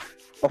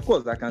 of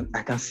course, I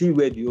can see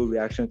where the whole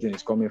reaction thing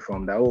is coming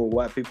from. That,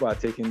 why people are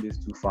taking this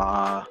too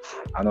far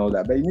and all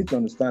that. But you need to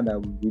understand that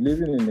we're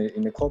living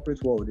in a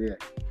corporate world here.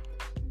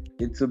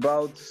 It's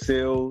about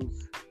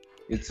sales.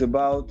 It's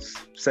about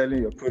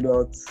selling your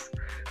products.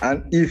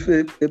 And if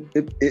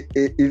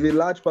a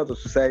large part of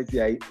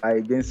society are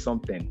against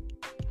something,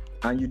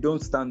 and you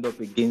don't stand up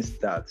against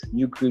that,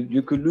 you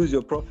could lose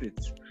your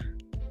profits.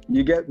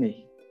 You get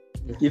me?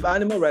 If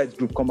animal rights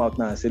group come out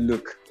now and say,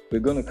 look, we're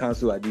going to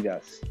cancel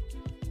Adidas.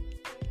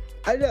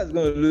 Adidas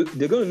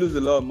they're going to lose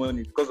a lot of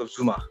money because of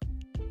Zouma.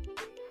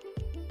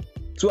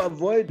 To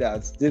avoid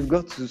that, they've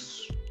got to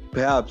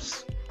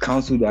perhaps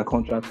cancel their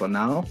contract for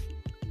now.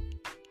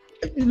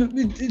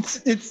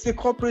 It's a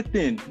corporate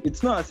thing.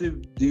 It's not as if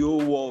the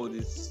whole world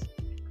is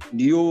are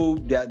you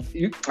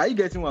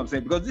getting what I'm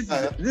saying? Because this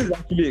is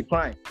actually a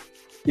crime.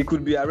 He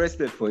could be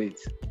arrested for it.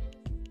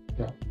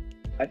 Yeah.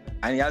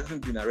 And he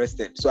hasn't been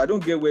arrested. So I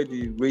don't get where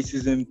the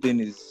racism thing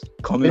is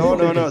coming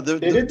from. No.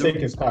 They did take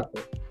his car.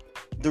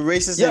 The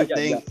racism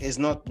thing is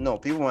not. No,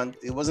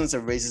 it wasn't a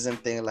racism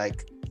thing.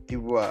 Like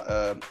people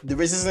were. The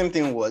racism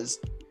thing was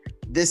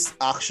this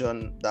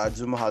action that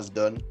Zouma has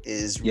done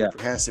is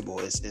reprehensible.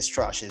 It's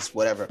trash. It's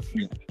whatever.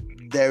 Yeah.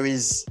 There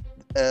is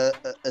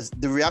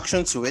the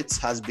reaction to it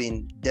has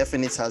been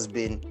definite.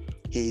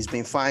 He's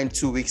been fined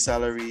 2 weeks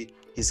salary.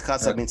 His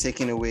cats have been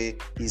taken away.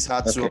 He's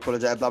had to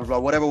apologize, blah, blah,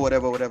 blah,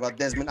 whatever.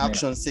 There's been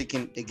actions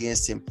taken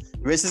against him.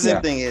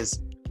 Racism thing is,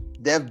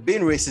 there have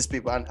been racist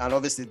people, and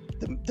obviously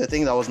the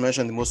thing that was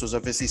mentioned the most was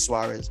obviously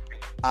Suarez.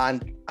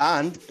 And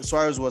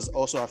Suarez was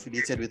also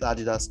affiliated with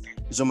Adidas.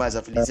 Zouma is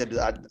affiliated with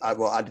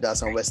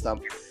Adidas and West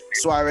Ham.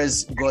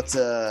 Suarez got,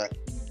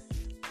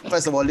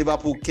 first of all,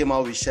 Liverpool came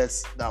out with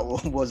shirts that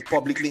was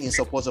publicly in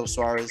support of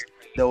Suarez.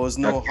 There was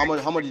no how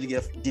much did he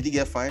get? Did he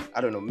get fined?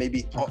 I don't know.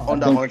 Maybe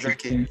under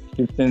 100K,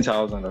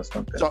 15,000 or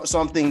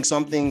something.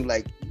 Something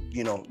like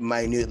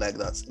minute like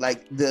that.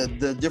 Like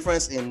the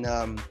difference in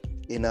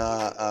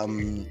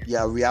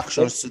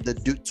reactions to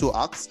the two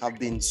acts have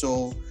been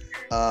so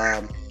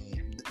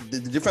the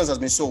difference has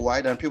been so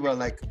wide, and people are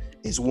like,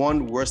 is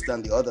one worse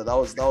than the other? That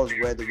was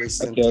where the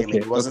racism came in.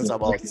 It wasn't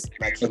about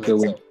like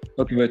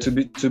Okay, but to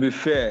be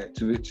fair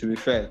to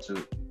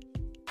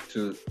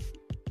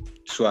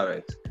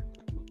Suarez,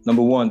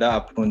 number one, that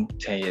happened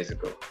 10 years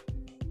ago,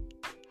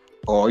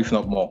 or if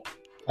not more.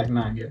 Like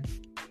 9 years.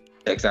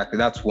 Exactly,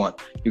 that's one.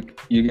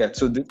 You get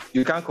so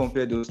you can't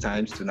compare those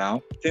times to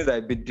now. Things are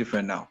a bit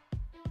different now.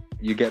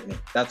 You get me?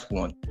 That's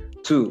one.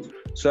 Two,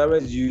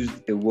 Suarez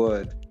used a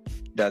word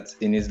that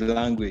in his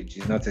language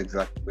is not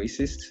exactly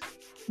racist,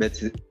 but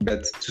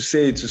to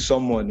say it to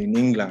someone in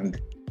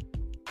England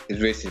is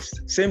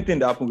racist. Same thing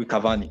that happened with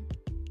Cavani.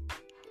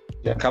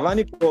 Yeah.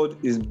 Cavani called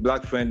his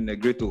black friend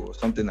Negreto or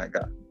something like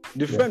that.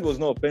 The friend was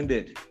not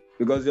offended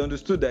because they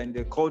understood that in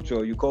their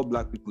culture you call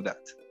black people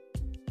that.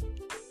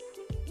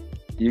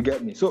 You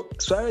get me? So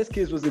Suarez's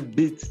case was a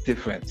bit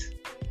different.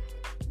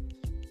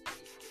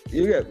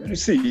 You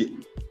see,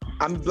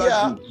 I'm a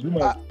black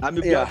dude. I'm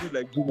a black dude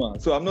like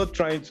Zouma. So I'm not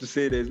trying to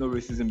say there's no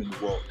racism in the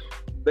world.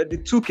 But the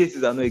two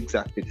cases are not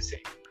exactly the same.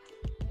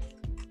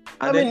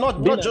 And I mean,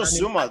 not just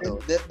Zouma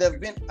though. They've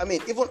been. I mean,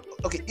 even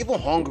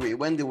Hungary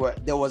when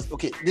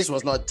this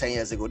was not 10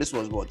 years ago. This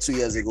was 2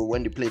 years ago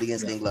when they played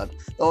against England.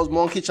 That was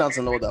monkey chance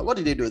and all that. What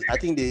did they do? I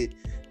think they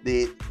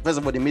first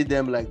of all they made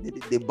them like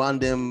they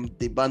banned them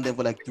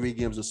for like 3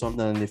 games or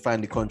something, and they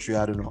fined the country.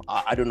 I don't know.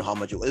 I don't know how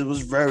much it was. It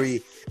was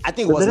very. I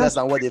think it was less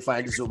than what they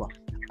fined Zouma.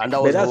 And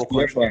that was the whole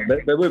country.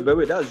 But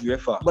wait, that's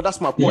UEFA. But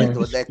that's my point,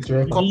 though. Like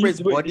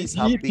corporate bodies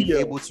have been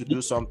able to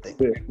do something.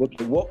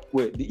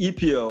 Wait, the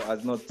EPL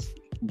has not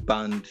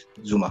banned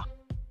Zouma.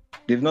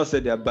 They've not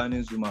said they are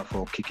banning Zouma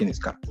for kicking his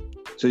cat.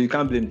 So you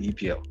can't blame the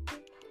EPL.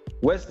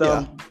 West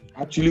Ham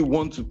actually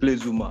want to play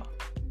Zouma.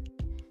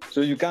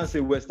 So you can't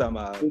say West Ham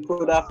are... We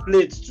could have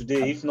played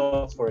today if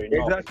not for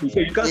enough. Exactly. So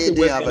you can't say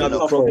West Ham have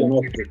a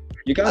problem.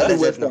 You can't say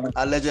West Ham...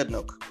 Alleged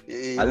knock.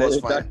 It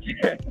was fine.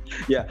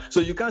 Yeah.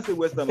 So you can't say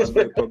West Ham has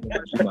got a problem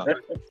with Zouma.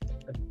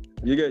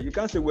 You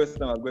can't say West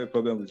Ham has got a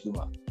problem with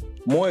Zouma.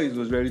 Moyes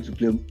was ready to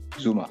play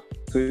Zouma.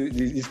 So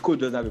his coach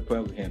doesn't have a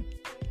problem with him.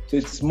 So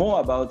it's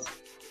more about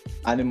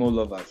animal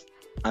lovers.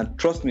 And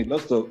trust me,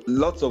 lots of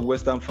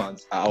West Ham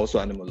fans are also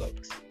animal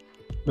lovers.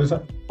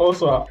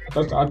 Also,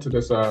 just to add to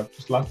this,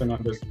 just last thing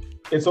on this,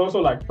 it's also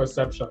like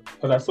perception.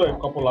 Because I saw a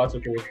couple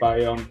articles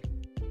by,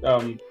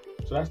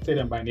 should I say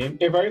them by name?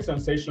 A very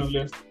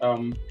sensationalist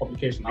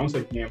publication, I won't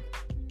say the name,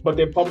 but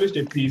they published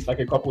a piece like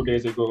a couple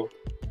days ago,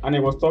 and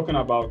it was talking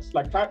about,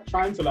 like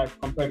trying to like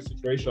compare the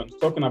situations,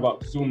 talking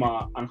about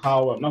Zouma and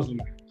how, not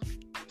Zouma,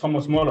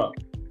 Thomas Muller,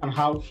 and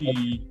how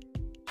he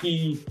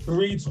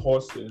breeds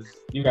horses.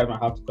 You guys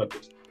might have to cut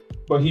this,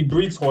 but he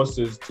breeds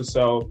horses to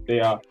sell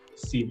their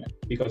semen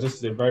because this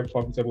is a very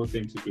profitable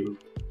thing to do.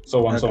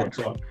 So on, so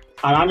on.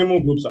 And animal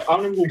groups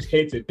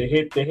hate it. They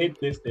hate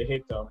this. They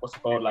hate what's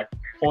it called, like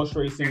horse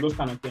racing, those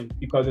kind of things,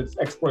 because it's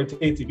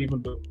exploitative,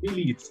 even though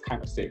really it's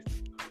kind of safe.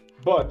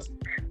 But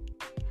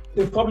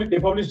they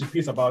published a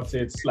piece about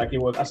it. Like it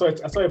was, I saw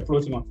it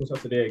floating on Twitter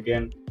today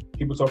again.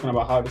 People talking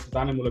about how this is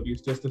animal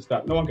abuse, this,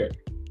 that. No one cared,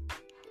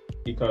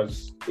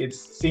 because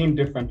it's seen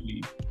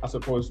differently as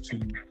opposed to,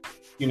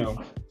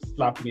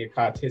 slapping a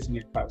cat, hitting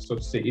a cat, so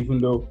to say. Even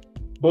though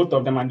both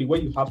of them, and the way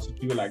you have to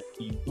do the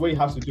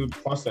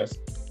process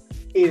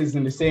is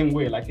in the same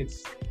way. Like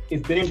it's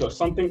dangerous.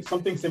 Something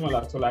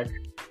similar to like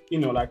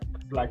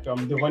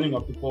the running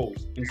of the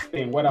bulls in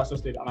Spain, where that's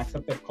just an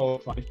accepted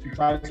culture. And if you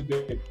try to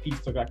do a piece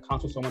to like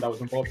counsel someone that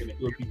was involved in it,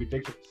 it would be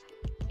ridiculous.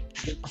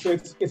 So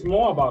it's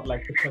more about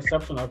like the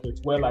perception of it,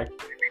 where like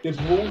there's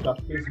rules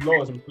there's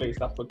laws in place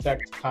that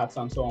protect cats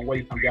and so on, where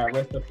you can be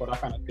arrested for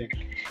that kind of thing.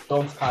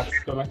 Dogs, cats,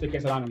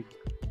 domesticated animals.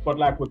 But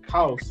like with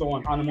cows, so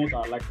on, animals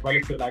are like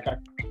relative,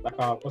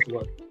 what's the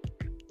word?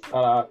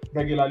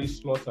 Regularly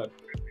slaughtered.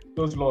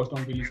 Those laws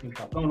don't really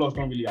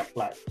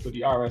apply. So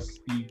the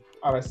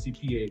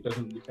RSCPA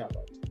doesn't really care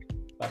about it.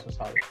 That's just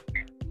how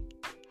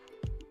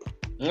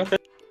it is.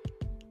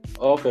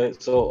 Okay.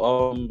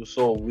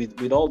 So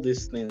with all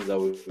these things that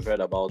we've read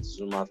about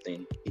Zouma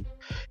thing, he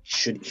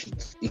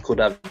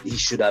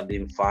should have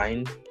been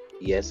fined.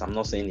 Yes, I'm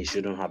not saying he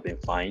shouldn't have been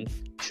fined.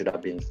 He should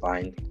have been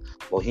fined.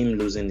 But him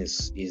losing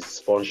his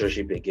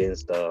sponsorship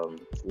against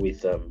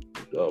with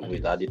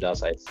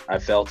Adidas, I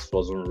felt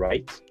wasn't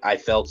right. I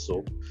felt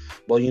so.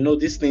 But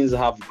these things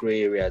have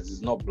gray areas.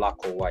 It's not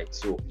black or white.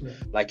 So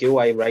like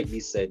AY rightly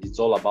said, it's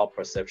all about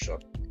perception.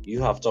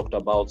 You have talked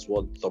about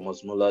what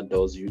Thomas Muller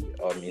does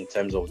in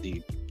terms of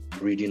the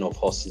breeding of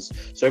horses.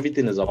 So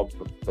everything is about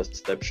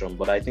perception.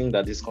 But I think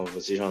that this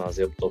conversation has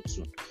helped us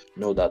to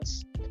know that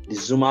the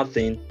Zouma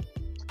thing,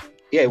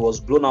 it was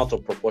blown out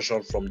of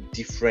proportion from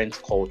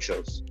different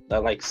cultures.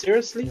 That like,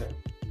 seriously?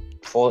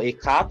 For a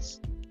cat?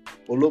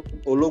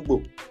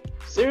 Ologbo?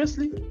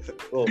 Seriously?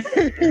 Oh.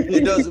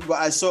 It does, but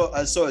I saw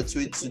a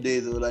tweet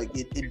today though, like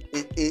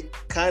it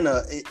kind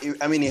of,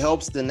 I mean, it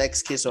helps the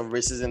next case of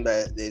racism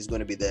that is going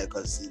to be there,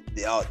 because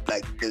they are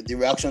like the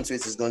reaction to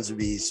it is going to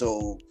be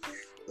so,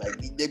 like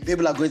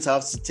people are going to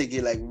have to take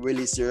it like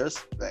really serious,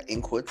 like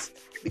in quotes,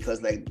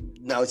 because like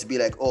now to be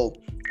like,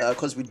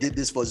 because we did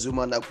this for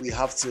Zouma, like we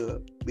have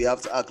to we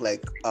have to act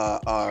like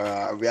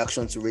our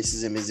reaction to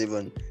racism is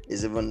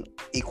even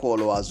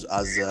equal or as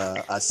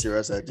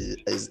serious as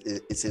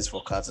it is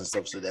for cats and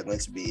stuff. So they're going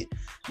to be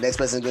next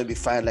person is going to be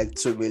fined like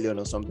 2 million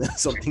or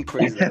something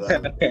crazy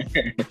like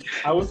that.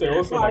 I would say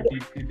also like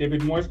the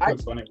David Moyes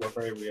quotes on it were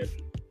very weird.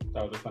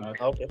 That was just an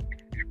Okay.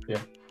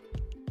 Yeah.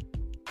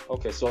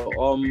 Okay, so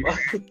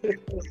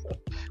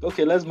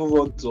okay, let's move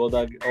on to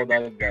other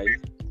guys.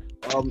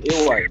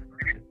 AY,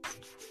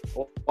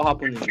 what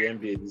happened in the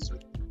NBA this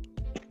week?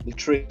 The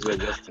trades were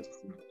just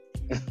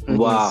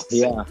Wow,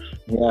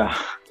 yeah.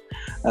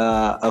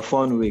 A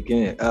fun week,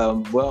 innit?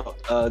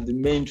 The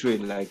main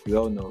trade, like we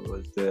all know,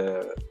 was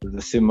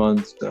the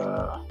Simmons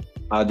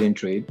Harden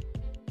trade.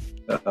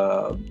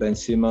 Ben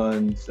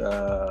Simmons,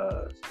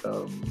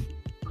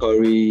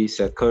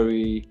 Seth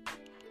Curry,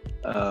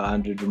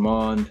 Andrew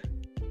Drummond,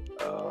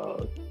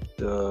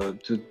 the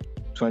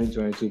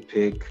 2022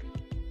 pick,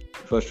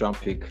 first round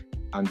pick,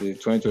 and the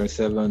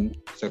 2027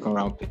 second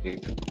round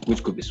pick,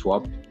 which could be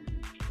swapped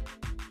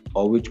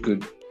or which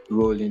could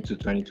roll into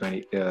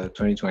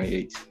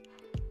 2028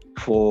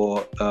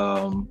 for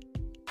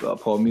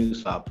Paul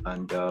Millsap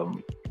and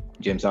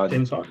James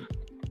Harden.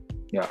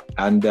 Yeah,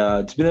 and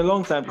it's been a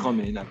long time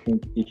coming. I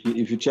think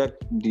if you check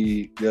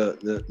the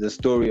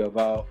story of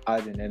how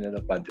Harden ended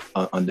up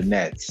on the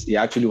Nets, he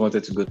actually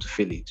wanted to go to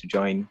Philly to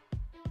join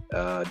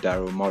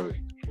Daryl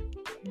Morey,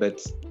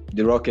 but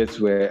the Rockets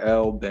were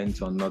hell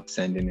bent on not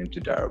sending him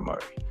to Daryl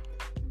Morey,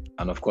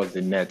 and of course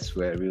the Nets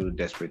were real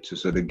desperate too,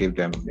 so they gave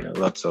them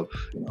lots of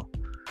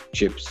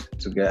chips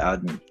to get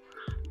Harden.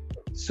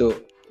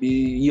 So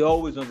he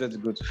always wanted to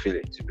go to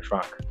Philly, to be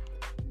frank.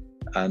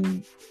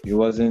 And he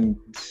wasn't,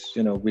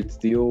 with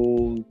the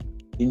old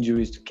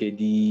injuries to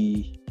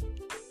KD,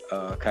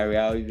 Kyrie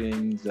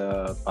Irving's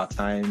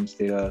part-time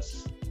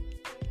status.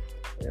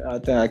 I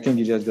think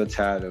he just got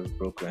tired of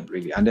Brooklyn,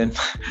 really. And then,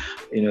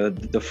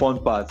 the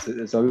fun part,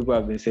 some people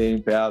have been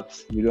saying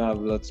perhaps we don't have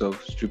lots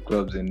of strip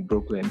clubs in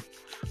Brooklyn.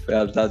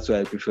 Perhaps that's why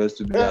he prefers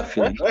to be at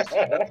Philly.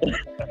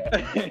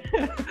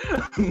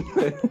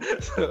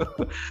 So,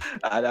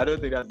 and I don't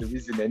think that's the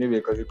reason anyway,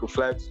 because he could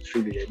fly to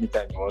Philly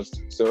anytime he wants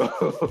to. So,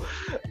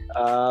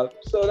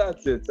 so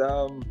that's it.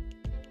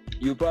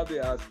 You probably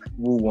ask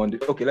who won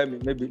the. Okay,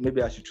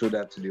 maybe I should throw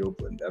that to the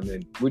open. I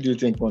mean, who do you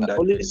think won that?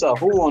 Olisa,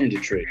 who won the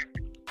trade?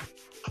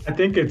 I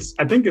think it's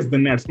the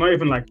Nets. Not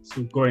even like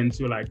to go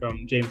into like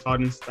James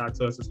Harden's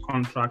status, his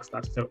contract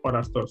status,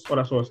 other sort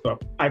of stuff.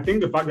 I think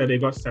the fact that they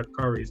got Seth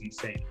Curry is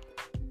insane.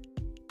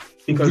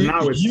 Because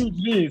now it's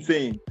hugely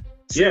insane.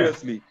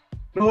 Seriously.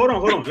 Yeah. No, hold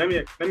on. Let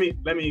me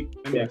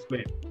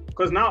explain.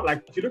 Because now,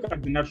 like, if you look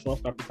at the Nets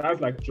roster,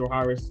 besides like Joe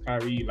Harris,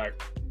 Kyrie, like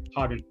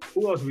Harden,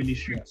 who else really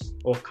shoots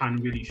or can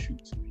really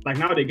shoot? Like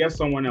now they get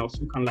someone else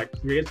who can like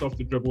create off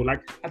the dribble.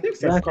 Like I think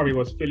Seth Curry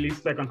was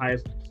Philly's second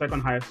highest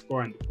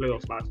scorer in the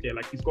playoffs last year.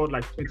 Like he scored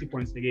like 20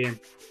 points a game.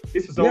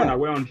 This is someone that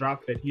went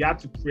undrafted. He had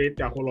to create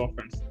their whole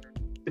offense.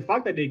 The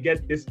fact that they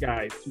get this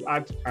guy to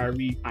add to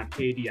Kyrie and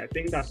KD, I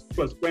think that's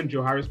plus when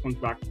Joe Harris comes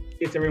back,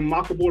 it's a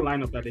remarkable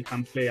lineup that they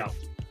can play out.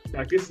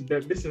 Like this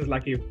is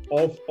like a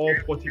all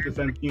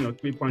 40%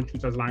 3-point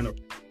shooters lineup.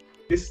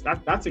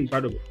 That's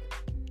incredible.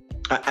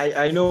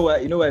 I know why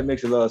it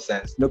makes a lot of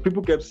sense.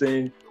 People kept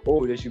saying,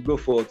 "Oh, they should go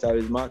for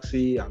Tyrese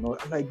Maxey," and all.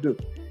 I'm like,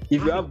 dude,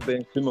 if you have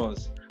Ben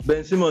Simmons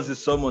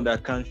is someone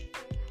that can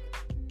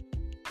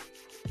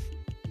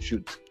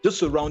shoot. Just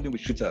surround him with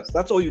shooters.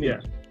 That's all you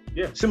need.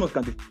 Yeah. Simmons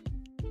can.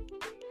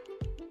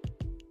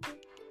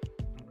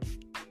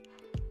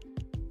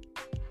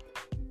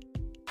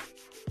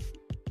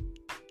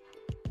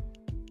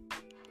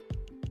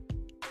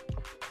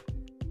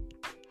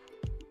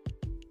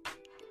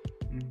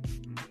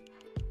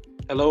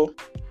 Hello?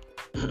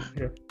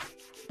 Yeah.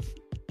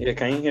 Yeah,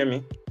 can you hear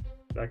me?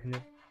 I can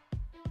hear.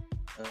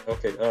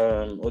 Okay,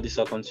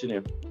 Olisa,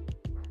 continue.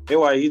 Hey,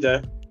 why are you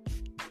there?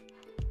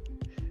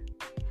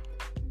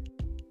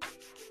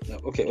 No,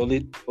 okay,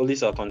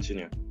 Olisa,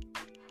 continue.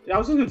 Yeah, I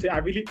was just gonna say I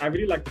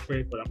really like the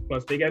trade for them.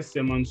 Plus, they get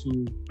Simmons,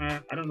 who I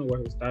don't know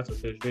what his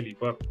status is really,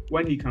 but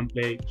when he can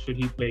play, should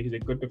he play? He's a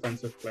good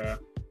defensive player.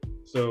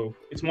 So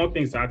it's more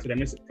things to add to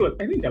them. I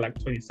think they're like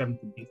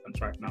 27th in defense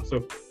right now.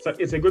 So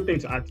it's a good thing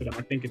to add to them.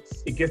 I think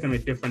it gives them a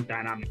different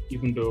dynamic,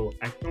 even though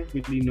I don't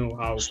really know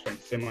how Ben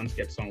Simmons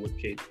gets on with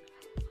Kate.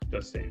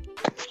 Just saying.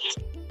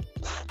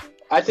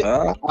 I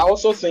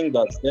also think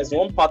that there's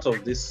one part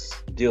of this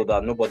deal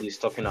that nobody is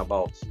talking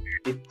about.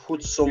 It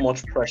puts so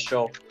much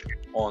pressure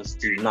on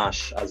Steve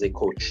Nash as a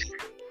coach.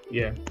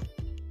 Yeah.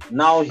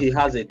 Now he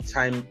has a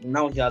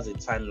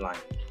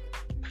timeline.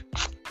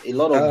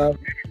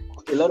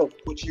 A lot of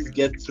coaches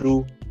get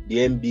through the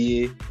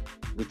NBA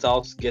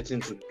without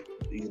getting to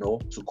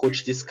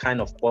coach this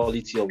kind of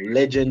quality of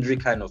legendary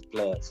kind of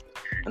players.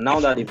 And now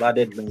that they've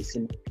added Ben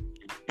Simmons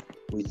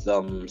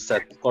with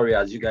Seth Curry,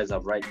 as you guys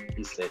have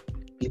rightly said,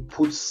 it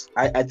puts.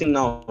 I think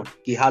now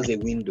he has a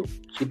window.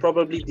 He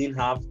probably didn't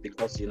have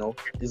because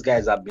these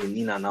guys have been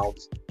in and out.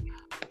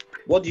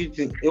 What do you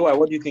think?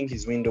 What do you think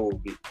his window will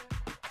be?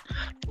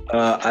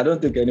 I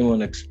don't think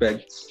anyone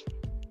expects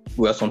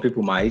Well, some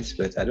people might,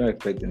 but I don't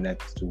expect the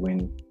Nets to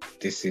win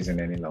this season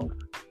any longer.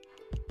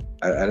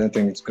 I don't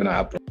think it's gonna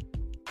happen.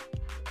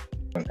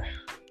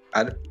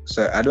 I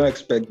don't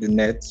expect the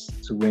Nets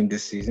to win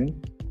this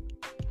season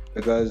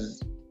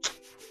because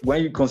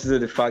when you consider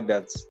the fact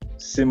that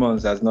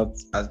Simmons has not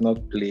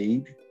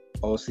played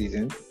all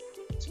season,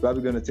 it's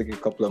probably going to take a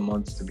couple of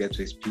months to get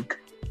to his peak,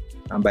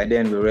 and by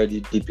then we're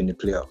already deep in the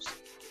playoffs.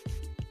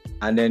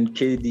 And then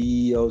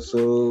KD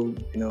also,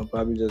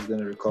 probably just going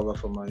to recover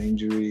from an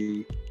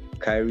injury.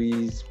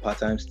 Kyrie's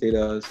part-time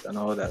status and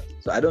all that.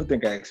 So I don't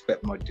think I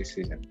expect much this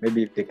season.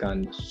 Maybe if they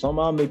can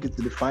somehow make it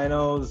to the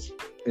finals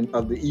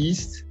of the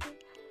East,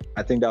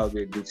 I think that would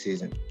be a good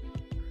season.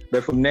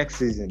 But for next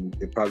season,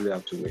 they probably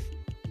have to wait.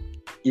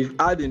 If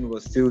Harden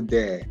was still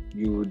there,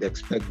 you would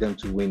expect them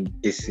to win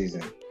this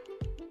season.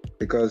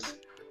 Because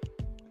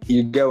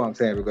you get what I'm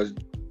saying, because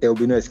there will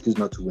be no excuse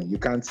not to win. You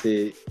can't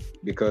say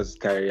because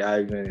Kyrie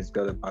Irving has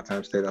got a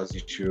part-time status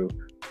issue.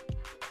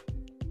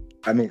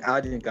 I mean,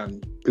 Harden can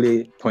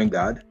play point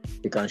guard,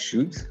 he can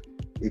shoot,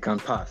 he can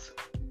pass.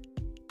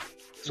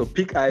 So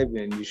pick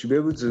Ivan, you should be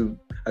able to,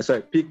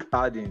 pick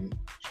Harden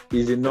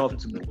is enough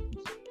to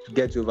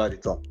get you over the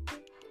top.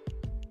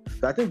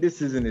 So I think this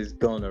season is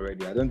done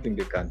already. I don't think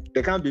they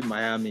can't beat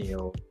Miami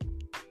or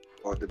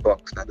the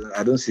Bucks.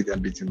 I don't see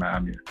them beating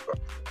Miami.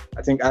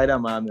 I think either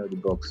Miami or the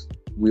Bucks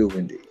will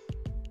win this.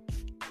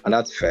 And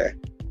that's fair.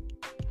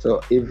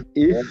 So if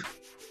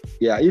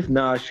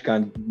Nash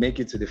can make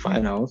it to the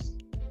finals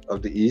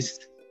of the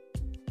East,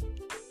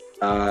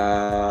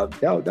 that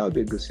would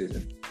be a good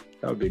season.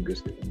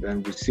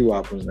 Then we'll see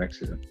what happens next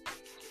season.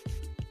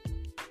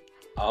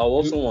 I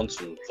also want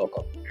to talk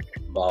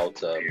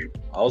about. I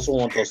also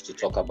want us to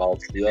talk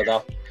about the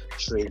other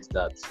trade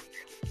that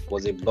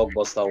was a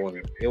blockbuster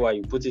one. Ewa,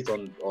 you put it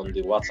on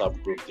the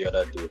WhatsApp group the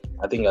other day.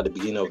 I think at the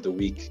beginning of the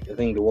week. I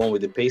think the one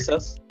with the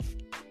Pacers.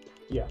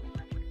 Yeah.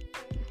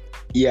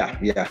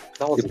 The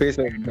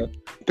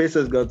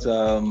Pacers got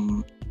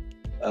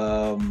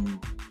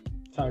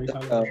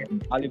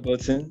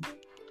Haliburton,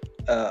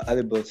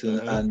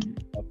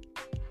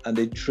 and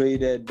they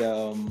traded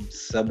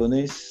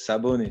Sabonis.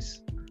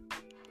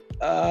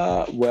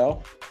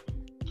 Well,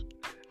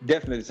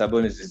 definitely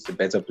Sabonis is the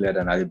better player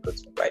than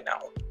Haliburton right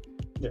now.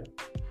 Yeah.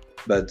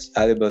 But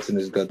Haliburton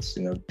has got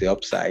the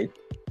upside,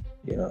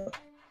 a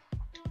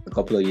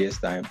couple of years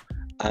time,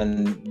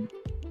 and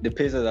the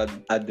Pacers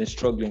had been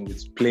struggling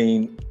with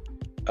playing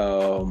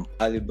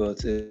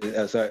Haliburton.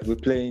 We're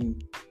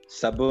playing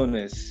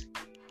Sabonis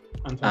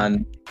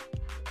and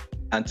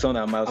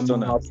Miles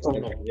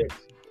Turner. Yes.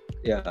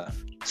 Yeah.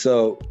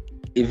 So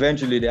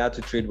eventually they had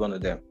to trade one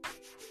of them.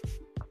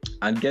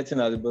 And getting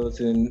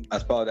Haliburton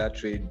as part of that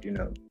trade,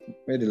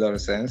 made a lot of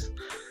sense.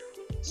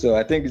 So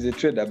I think it's a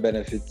trade that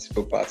benefits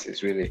both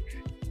parties, really.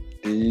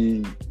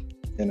 The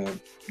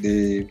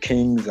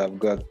Kings have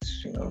got,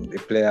 a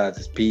player at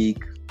his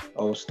peak,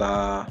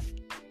 all-star.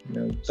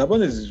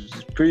 Sabonis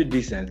is pretty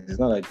decent. It's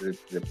not like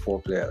the poor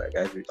player. Like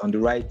on the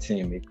right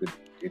team, it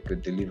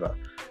could deliver.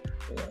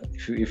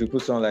 If you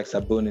put someone like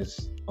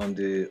Sabonis on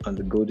the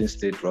Golden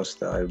State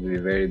roster, it would be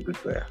a very good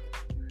player.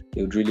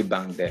 He would really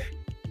bang there.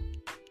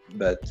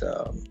 But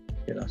so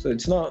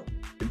it's not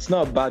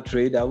a bad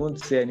trade. I won't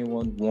say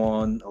anyone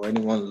won or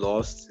anyone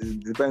lost.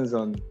 It depends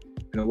on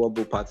what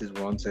both parties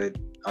wanted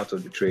out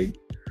of the trade.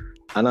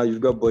 And now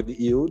you've got Buddy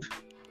Hield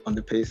on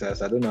the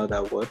Pacers. I don't know how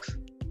that works.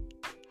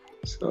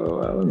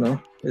 So I don't know.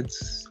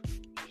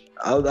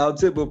 I would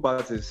say both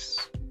parties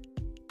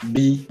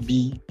B.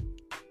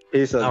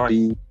 Pacers right.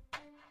 B.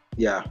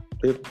 Yeah.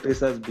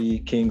 Pacers B,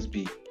 Kings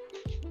B.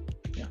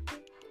 Yeah.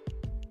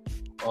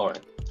 All right.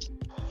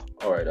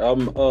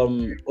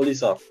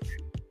 Olisa.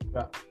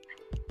 Yeah.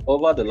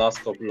 Over the last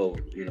couple of,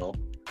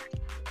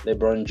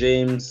 LeBron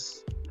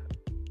James,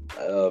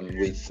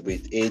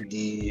 with AD,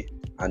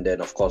 and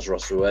then of course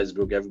Russell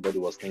Westbrook. Everybody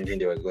was thinking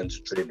they were going to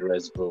trade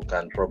Westbrook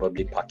and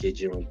probably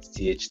package him with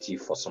THT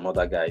for some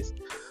other guys.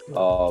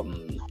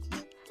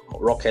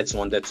 Rockets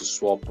wanted to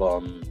swap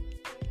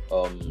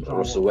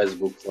Russell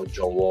Westbrook for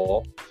John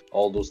Wall.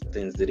 All those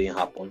things didn't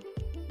happen.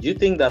 Do you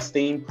think that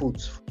staying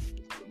put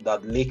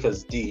that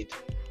Lakers did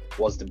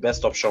was the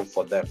best option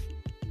for them?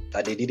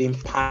 That they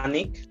didn't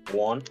panic.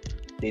 One,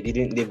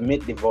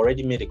 they've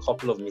already made a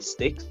couple of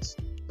mistakes,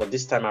 but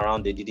this time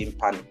around they didn't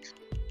panic.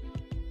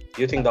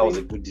 Do you think that was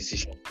a good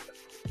decision?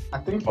 I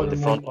think for the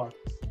most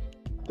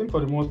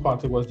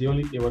part, it was the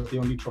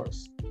only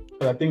choice.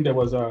 But I think there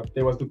was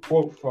the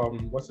quote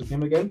from what's his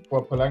name again?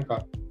 For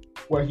Pelinka,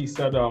 where he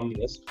said,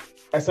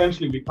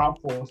 essentially we can't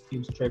force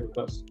teams to trade with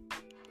us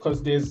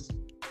because there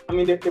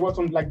was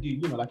some like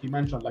you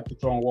mentioned, like the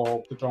John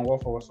Wall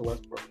for Russell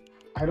Westbrook.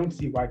 I don't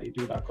see why they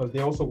do that because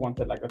they also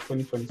wanted like a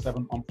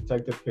 2027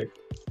 unprotected pick,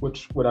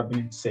 which would have been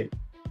insane.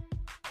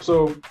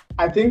 So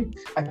I think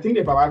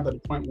they've arrived at the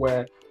point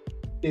where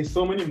there's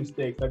so many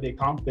mistakes that they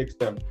can't fix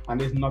them, and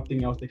there's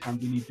nothing else they can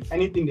really do.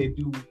 Anything they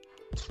do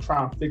to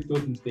try and fix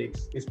those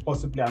mistakes is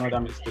possibly another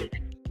mistake.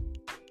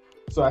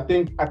 So I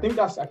think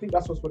that's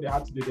what they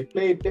had to do.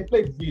 They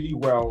played really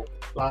well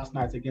last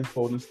night against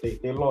Golden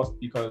State. They lost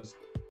because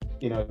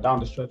down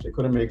the stretch, they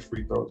couldn't make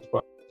free throws.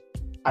 But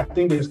I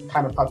think they just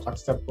kind of had to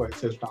accept where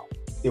it is now.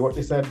 It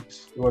was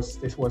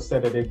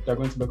said that they're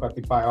going to look at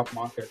the buy-up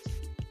market.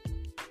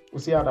 We'll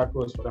see how that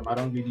goes for them. I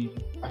don't really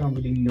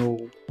know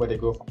where they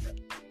go from there.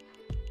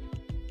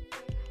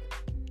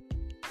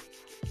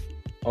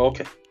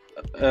 Okay.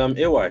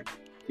 AY,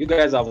 you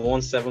guys have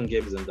won 7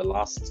 games in the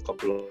last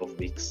couple of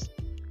weeks.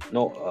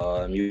 No,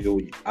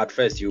 you at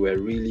first you were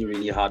really,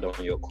 really hard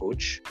on your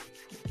coach.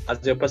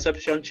 Has your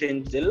perception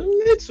changed a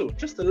little,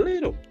 just a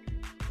little?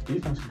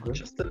 Defense is good.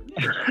 Just a little.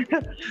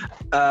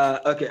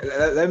 Okay,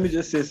 let me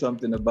just say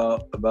something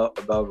about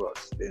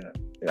Ross.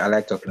 I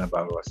like talking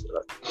about Ross a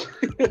lot.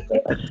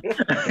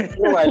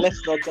 Why?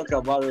 Let's not talk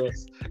about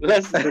Ross.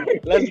 Let's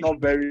not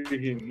bury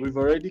him. We've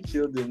already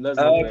killed him. Let's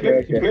not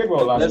bury him.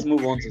 Let's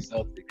move on to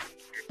Celtic.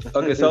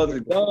 Okay,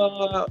 Celtic.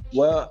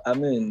 Well, I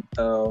mean,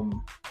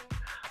 I'm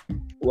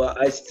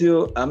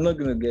not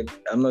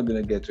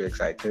gonna get too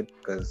excited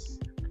because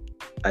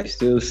I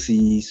still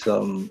see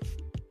some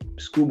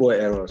schoolboy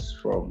errors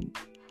from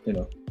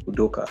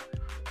Udoka.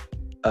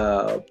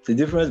 The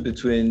difference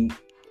between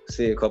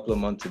say a couple of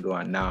months ago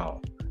and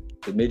now,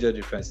 the major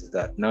difference is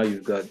that now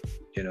you've got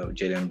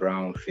Jaylen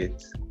Brown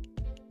fit,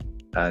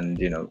 and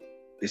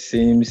it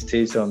seems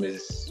Tatum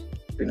is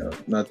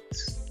not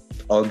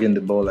hogging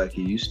the ball like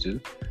he used to.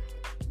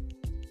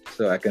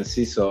 So I can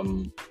see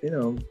some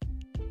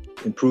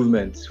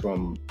improvements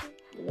from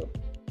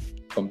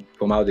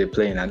how they're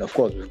playing, and of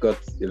course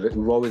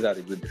we've always had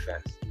a good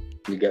defense.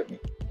 You get me?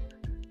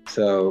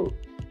 So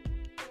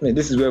I mean,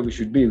 this is where we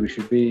should be. We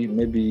should be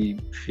maybe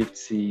 5th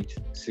seed,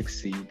 6th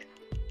seed.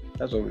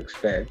 That's what we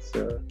expect.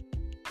 So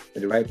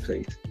in the right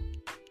place.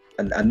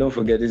 And don't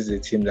forget, this is a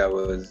team that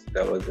was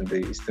in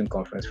the Eastern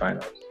Conference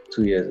Finals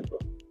 2 years ago,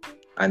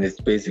 and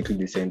it's basically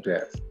the same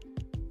players.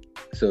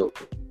 So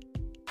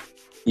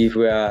if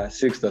we are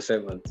 6th or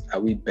 7th, are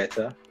we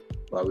better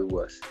or are we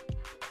worse?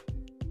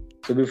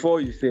 So before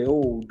you say,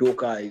 "Oh,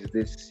 Doka is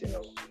this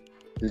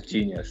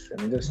genius,"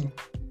 I mean, just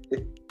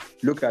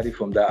look at it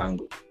from that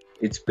angle.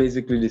 It's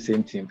basically the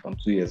same team from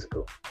 2 years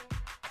ago.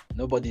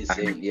 Nobody's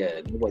saying,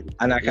 nobody.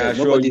 And I can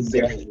assure you,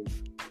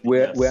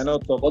 we're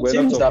not top. But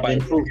teams have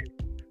improved.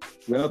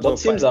 But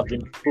teams have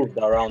been improved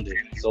around it.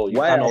 So you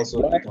why can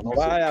also.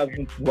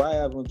 Why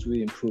haven't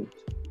we improved?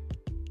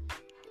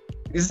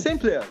 It's the same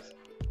players.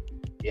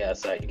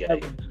 Yes, I get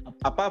it.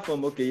 Apart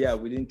from we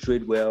didn't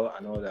trade well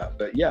and all that,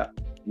 but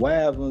why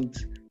haven't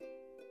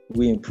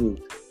we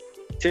improved?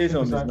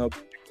 Tatum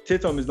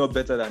is not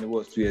better than it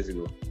was 2 years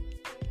ago.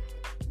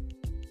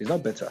 He's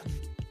not better.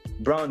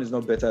 Brown is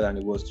not better than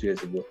it was 2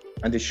 years ago,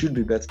 and they should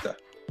be better.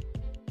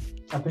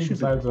 I think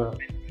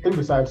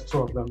besides two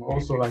of them,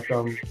 also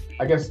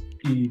I guess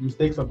the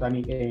mistakes of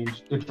Danny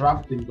Ainge, the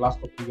draft in the last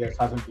couple of years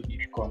hasn't really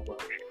gone well.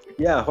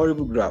 Yeah,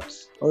 horrible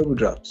drafts.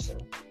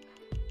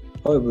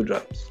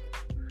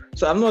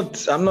 So I'm not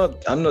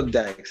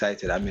that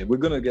excited. I mean,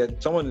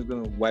 someone is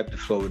gonna wipe the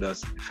floor with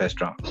us in the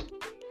first round.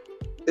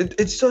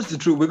 It's just the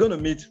truth. We're gonna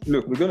meet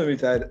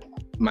either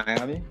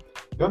Miami.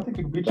 You don't think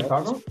it could beat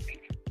Chicago?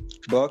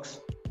 Bucks,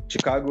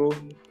 Chicago,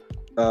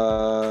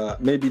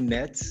 maybe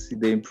Nets if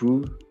they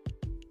improve.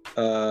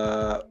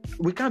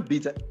 We can't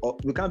beat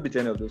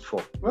any of those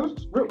 4. Well,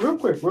 real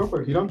quick.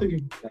 You don't think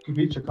you could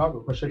beat Chicago?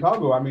 Because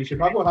Chicago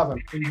has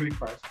an injury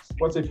crisis.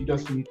 What if you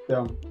just meet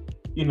them?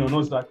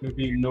 Knows that there'll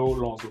be no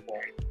Lonzo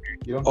Ball.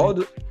 You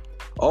don't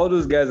all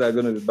those guys are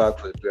going to be back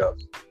for the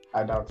playoffs.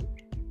 I doubt it.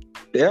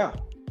 Yeah.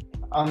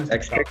 Honestly,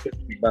 expected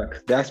to be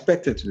back. They're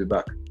expected to be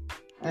back.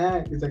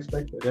 It's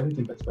expected.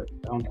 Everything's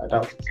expected. I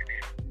doubt it.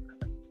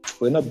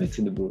 We're not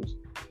beating the Bulls.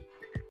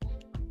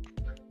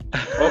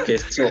 Okay,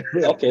 let's I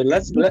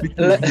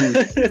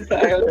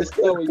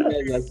understand what you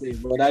guys are saying,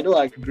 but I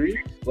don't agree.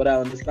 But I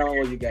understand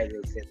what you guys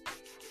are saying.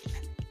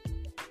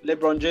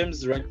 LeBron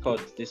James'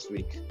 record this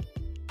week.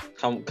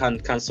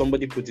 Can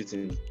somebody put it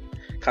in?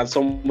 Can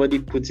somebody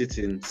put it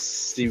in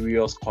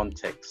serious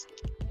context?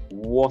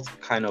 What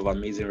kind of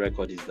amazing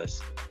record is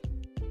this?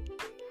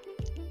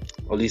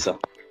 Olisa.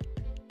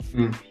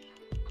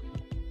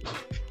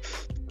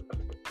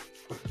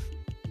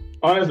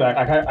 Honestly,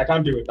 I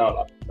can't do it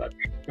without that.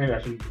 Maybe I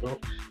shouldn't do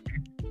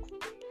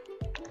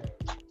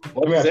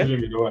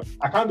it.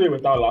 I can't do it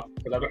without laughing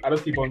because I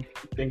just keep on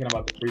thinking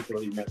about the free throw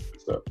he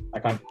missed. So I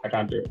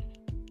can't do it.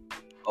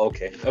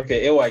 Okay,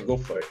 AY, go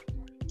for it.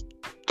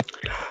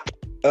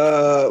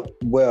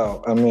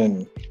 Well, I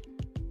mean,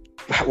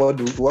 what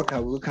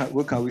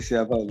can we say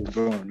about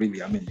LeBron?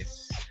 Really, I mean,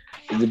 it's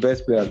the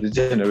best player of the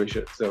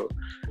generation. So,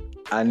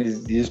 and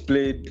he's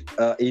played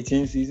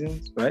 18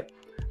 seasons, right?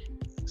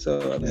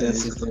 So I mean,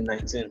 since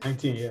 19.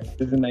 19, yeah.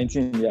 Since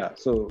 19, yeah.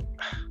 So,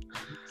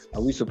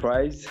 are we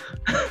surprised?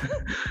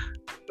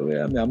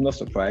 Well, I mean, I'm not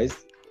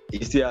surprised.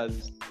 He still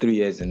has 3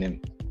 years in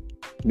him.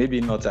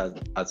 Maybe not at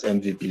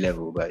MVP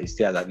level, but he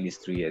still has at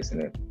least 3 years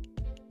in him.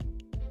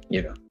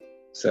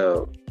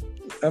 So,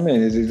 I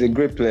mean, he's a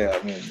great player.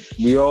 I mean,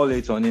 we all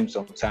hate on him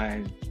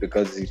sometimes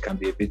because he can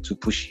be a bit too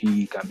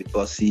pushy, can be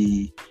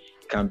bossy,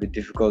 can be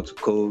difficult to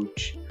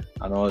coach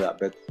and all that.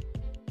 But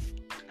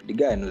the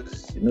guy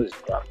knows his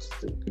craft.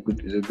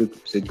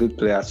 He's a good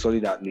player,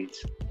 solid athlete.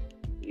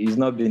 He's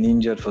not been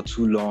injured for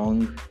too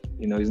long.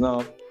 He's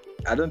not.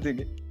 I don't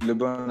think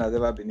LeBron has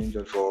ever been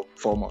injured for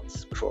 4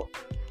 months before,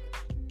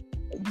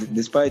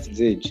 despite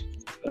his age.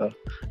 That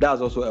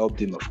has also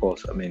helped him, of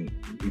course. I mean,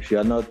 if you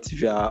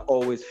are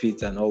always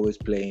fit and always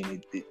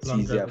playing, it's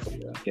easier for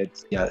you to get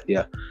to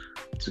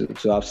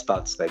have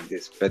stats like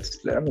this. But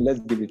I mean, let's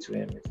give it to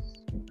him.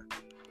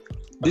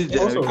 I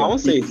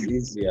won't say it's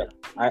easier.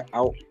 I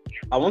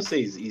won't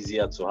say it's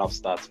easier to have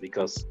stats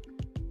because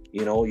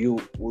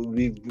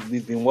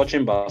we've been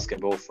watching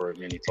basketball for a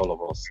minute, all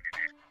of us,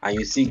 and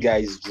you see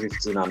guys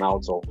drifting and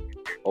out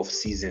of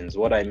seasons.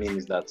 What I mean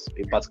is that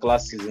a particular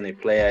season, a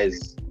player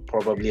is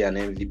probably an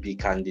MVP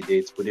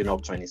candidate, putting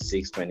up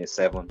 26,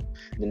 27.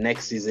 The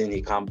next season,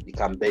 he can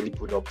barely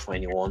put up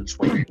 21,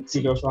 20.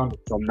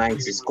 Some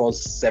nights he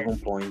scores 7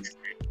 points.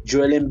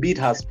 Joel Embiid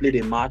has played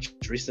a match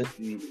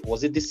recently.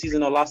 Was it this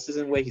season or last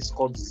season where he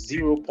scored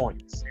 0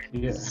 points?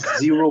 Yeah.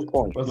 0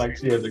 points. It was like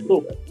 2 years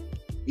ago.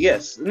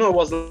 Yes. No, it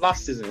was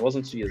last season. It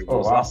wasn't 2 years ago. It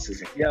was last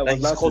season. Yeah,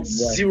 he scored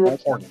 0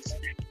 points.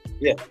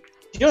 Yeah.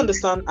 You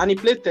understand? And he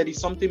played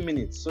 30-something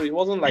minutes. So it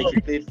wasn't like he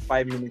played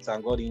 5 minutes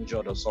and got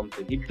injured or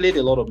something. He played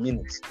a lot of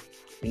minutes.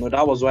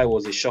 That was why it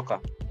was a shocker.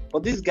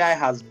 But this guy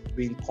has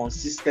been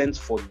consistent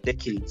for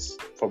decades.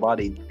 For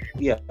about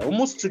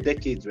almost 2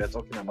 decades we're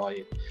talking about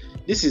it.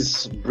 This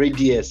is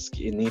Brady-esque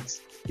in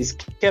it. He's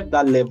kept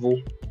that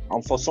level.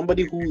 And for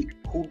somebody who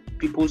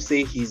people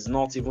say he's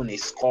not even a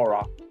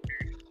scorer,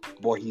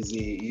 but he's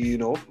a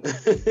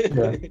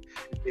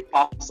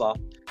passer.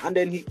 And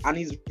then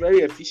he's very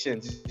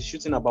efficient. He's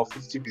shooting about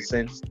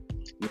 50%,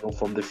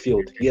 from the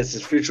field. Yes,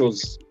 his free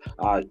throws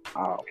are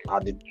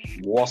the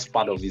worst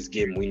part of his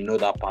game. We know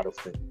that part of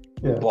it.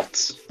 Yeah.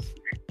 But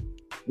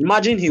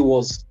imagine he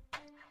was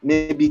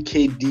maybe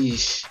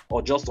KD-ish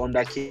or just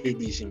under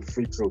KD-ish in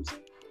free throws.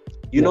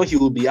 He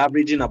will be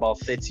averaging about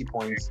 30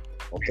 points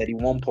or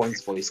 31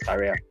 points for his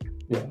career.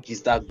 Yeah.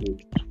 He's that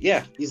good.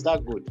 Yeah, he's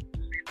that good.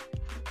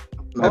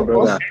 My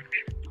brother,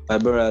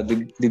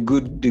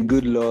 the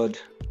good Lord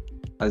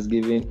has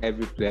given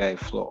every player a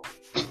flaw.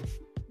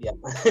 Yeah.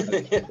 so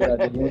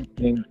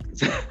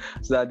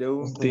that they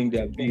won't think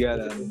they're bigger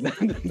than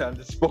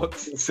the sport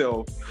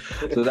itself.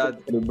 So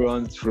that's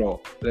LeBron's flaw.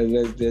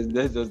 Let's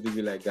just leave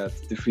it like that.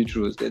 The free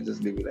throws, let's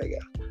just leave it like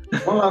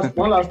that.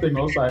 One last thing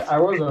also, I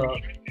was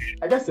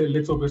I guess a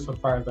little bit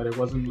surprised that it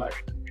wasn't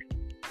like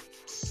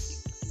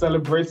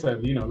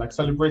celebrated,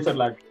 celebrated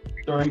like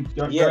during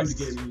the game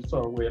in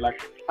sort of way.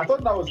 Like I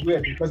thought that was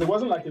weird because it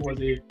wasn't like it was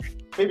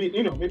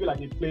maybe like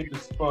he played the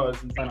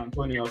Spurs in San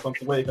Antonio or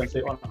something where you can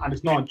say and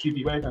it's not on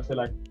TV where you can say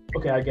like,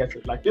 okay, I get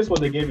it. Like this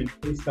was a game in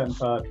Chase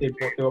Center. They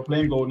were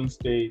playing Golden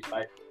State.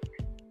 Like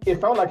it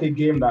felt like a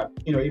game that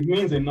it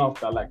means enough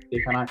that like they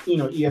can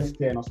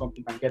ESPN or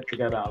something can get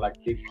together and like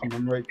they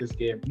commemorate this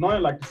game,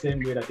 not like the same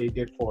way that they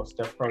did for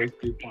Steph Curry's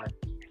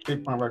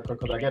 3-point record,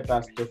 because I get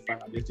that's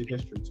different and there's a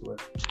history to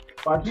it.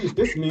 But at least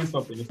this means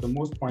something. It's the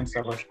most points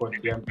ever scored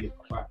in the NBA.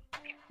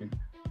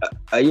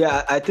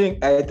 I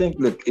think.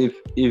 Look,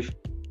 if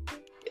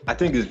I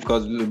think it's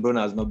because LeBron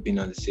has not been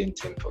on the same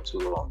team for too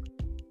long,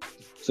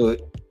 so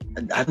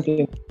I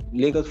think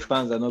Lakers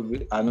fans are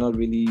not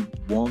really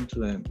warm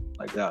to him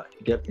like that.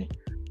 You get me?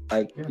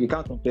 Like you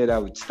can't compare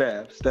that with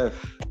Steph.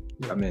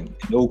 I mean,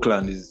 in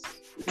Oakland is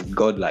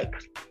godlike.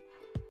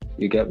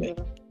 You get me?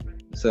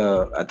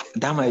 So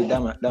that might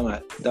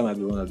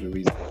be one of the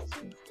reasons.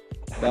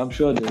 But I'm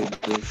sure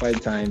they'll find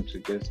time to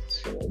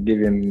just give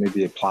him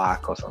maybe a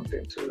plaque or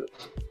something to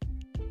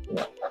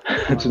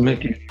to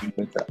make it feel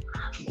better.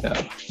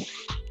 Yeah.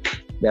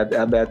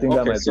 I think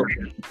that might be.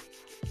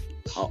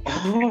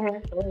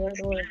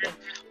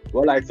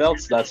 Well, I felt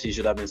that he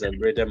should have been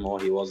celebrated more.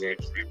 He wasn't.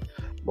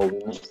 But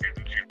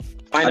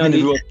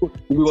finally, I mean, if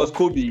it was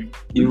Kobe,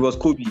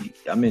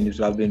 I mean, it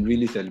would have been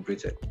really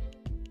celebrated.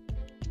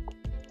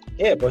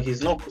 Yeah, but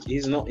he's not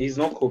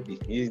Kobe.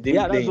 He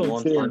didn't play in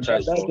one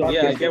franchise.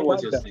 I get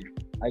what you're saying.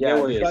 I get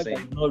what you're saying.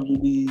 He's not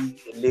really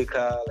a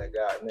Laker like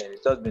that. Man,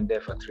 it's just been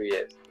there for 3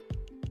 years.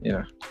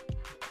 Yeah.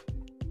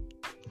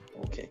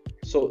 Okay.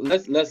 So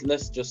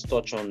let's just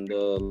touch on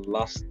the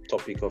last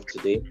topic of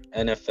today.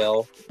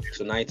 NFL.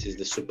 Tonight is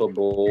the Super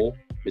Bowl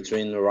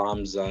between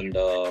Rams and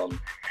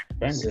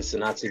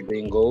Cincinnati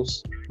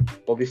Bengals.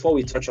 But before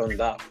we touch on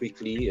that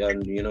quickly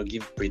and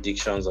give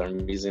predictions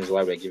and reasons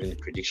why we're giving the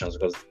predictions,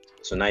 because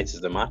tonight is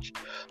the match.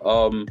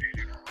 Aaron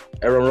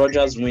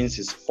Rodgers wins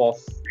his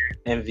 4th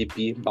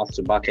MVP,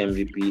 back-to-back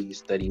MVP.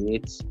 He's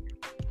 38,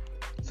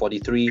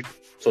 43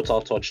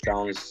 total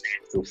touchdowns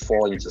to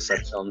 4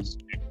 interceptions.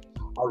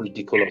 How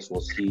ridiculous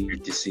was he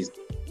this season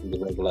in the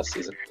regular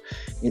season?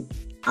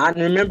 And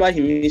remember,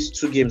 he missed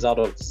 2 games out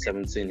of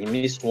 17. He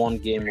missed 1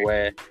 game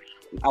where,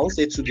 I would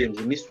say 2 games.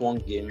 He missed 1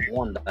 game,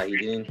 one that he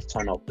didn't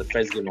turn up, the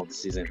first game of the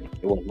season.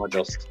 It was not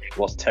just, it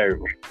was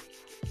terrible.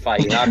 In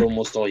fact, he had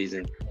almost all his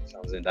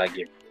interceptions in that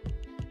game.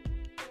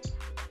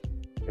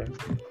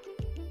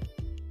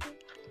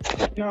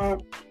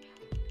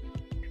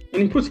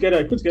 And he puts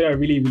together a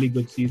really, really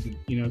good season.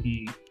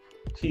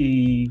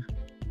 He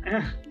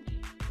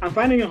I'm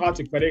finding it hard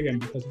to credit him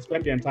because he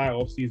spent the entire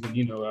offseason,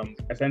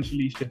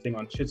 essentially shitting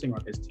on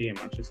his team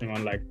and shitting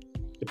on like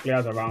the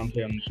players around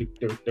him,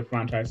 the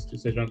franchise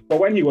decisions. But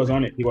when he was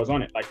on it.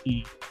 Like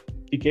he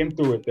came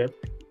through with it,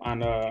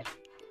 and it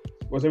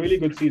was a really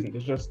good season.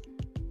 It's just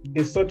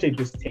there's such a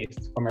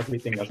distaste from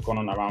everything that's going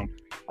on around.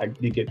 Like,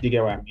 do you get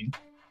what I mean?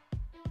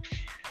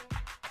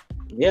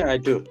 Yeah, I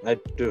do.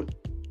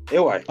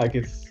 AY. Like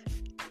it's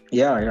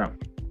Yeah.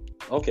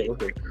 Okay.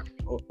 Okay.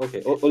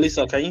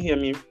 Olisa, can you hear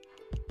me?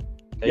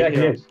 Yeah.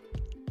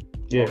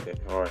 Okay.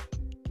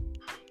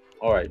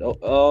 All right.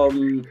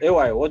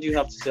 AY, what do you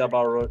have to say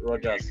about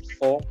Rodgers?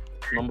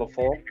 Number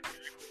 4.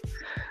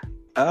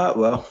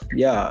 Well,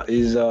 yeah,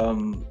 he's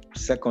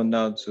second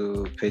now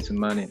to Peyton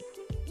Manning.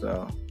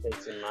 So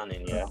Peyton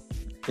Manning, yeah.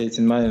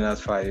 Peyton Manning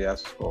has 5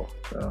 years for,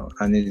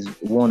 and he's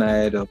one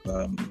ahead of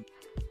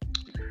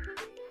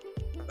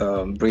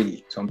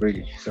Brady, Tom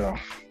Brady. So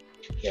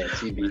yeah,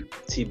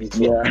 TB12.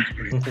 Yeah,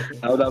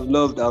 I would have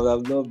loved,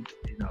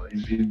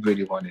 if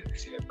Brady won it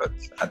this year, but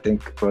I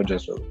think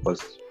Rodgers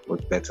was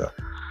better.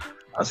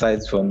 Aside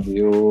from the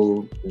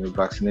whole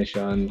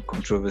vaccination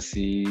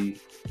controversy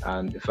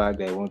and the fact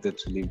that he wanted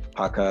to leave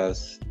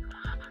Packers,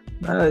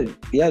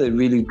 he had a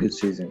really good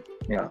season.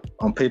 Yeah,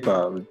 on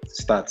paper with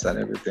stats and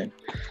everything.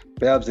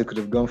 Perhaps they could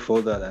have gone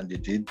further than they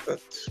did,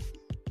 but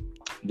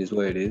it is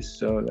what it is.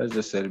 So let's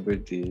just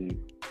celebrate the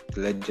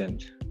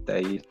legend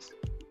that he is.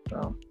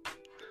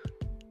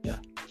 Yeah.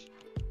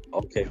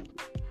 Okay.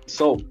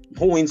 So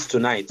who wins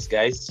tonight,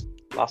 guys?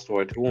 Last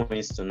word. Who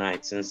wins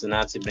tonight?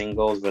 Cincinnati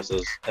Bengals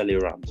versus LA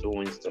Rams. Who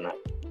wins tonight?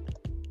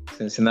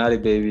 Cincinnati,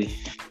 baby.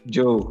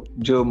 Joe,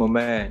 my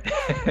man.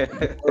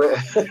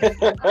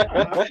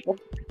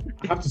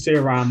 I have to say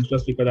Rams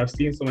just because I've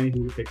seen so many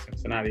people pick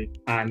Cincinnati,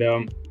 and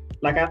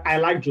I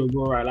like Joe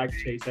Burrow, I like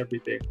Chase,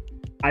 everything.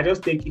 I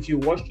just think if you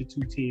watch the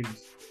two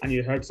teams and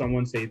you heard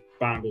someone say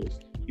Bengals,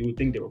 you would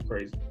think they were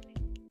crazy.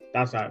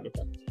 That's how I look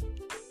at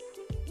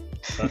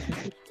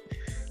it.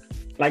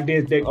 Like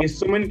there's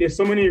so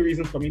many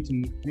reasons for me to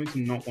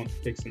not want to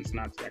pick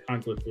Cincinnati. I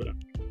can't go through them.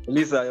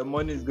 Lisa, your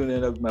money is gonna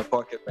end up in my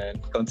pocket, man.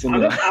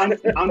 Continue.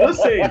 I'm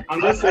just saying.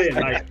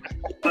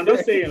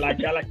 Like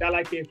they're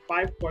like a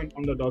 5-point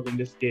underdog in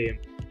this game.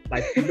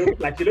 Like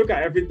you look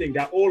at everything.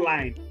 Their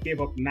O-line gave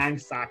up 9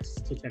 sacks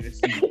to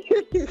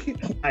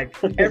Tennessee. Like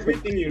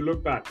everything you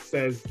look at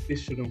says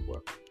this shouldn't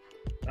work.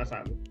 That's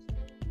how it looks.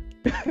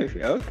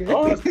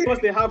 Okay. Because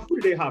they have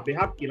who they have. They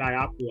have Eli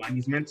Apple, and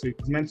he's meant to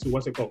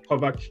what's it called,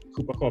 cover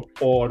Cooper Cup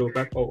or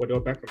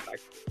Beckham.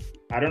 Like,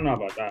 I don't know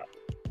about that.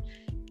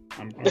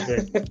 I'm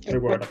very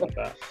worried about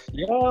that.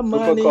 Yeah,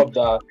 man. Cooper Cup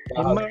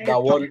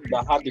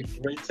that had the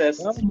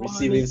greatest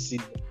receiving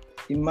season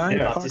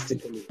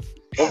statistically.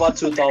 Over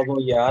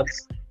 2,000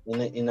 yards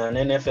in an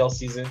NFL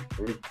season.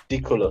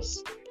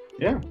 Ridiculous.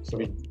 Yeah.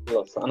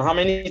 Ridiculous. And how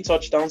many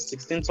touchdowns?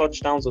 16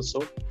 touchdowns or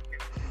so.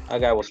 That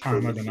guy was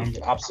prolific,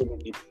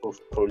 absolutely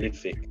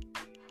prolific.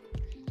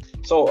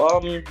 So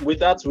with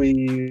that,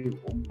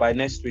 by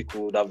next week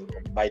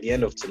by the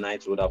end of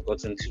tonight, we would have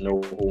gotten to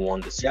know who won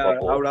the Super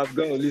Bowl. I would have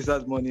got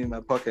Olisa's money in my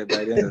pocket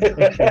by the end of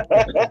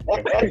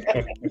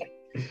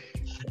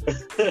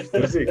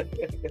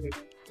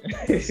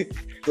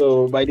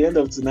So by the end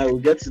of tonight, we'll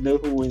get to know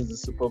who wins the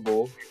Super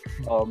Bowl.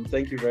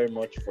 Thank you very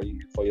much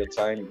for your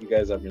time. You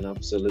guys have been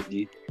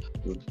absolutely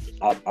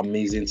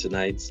amazing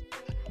tonight.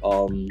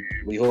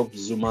 We hope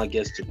Zouma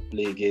gets to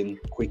play again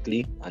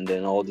quickly, and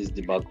then all this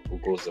debacle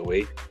goes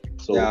away.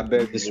 So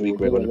this week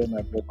we're going to be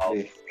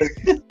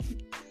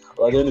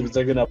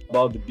talking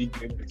about the big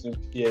game between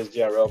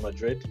PSG and Real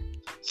Madrid.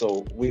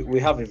 So we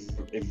have a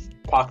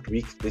packed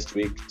week this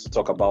week to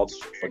talk about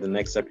for the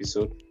next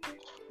episode.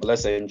 But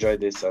let's enjoy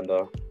this, and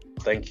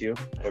thank you,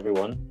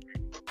 everyone.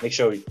 Make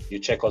sure you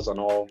check us on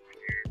all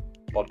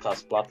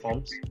podcast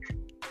platforms.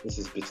 This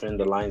is Between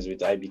the Lines with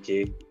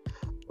IBK,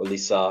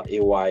 Olisa,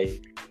 AY,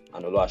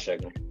 and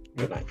Oluwasegun.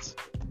 Good night.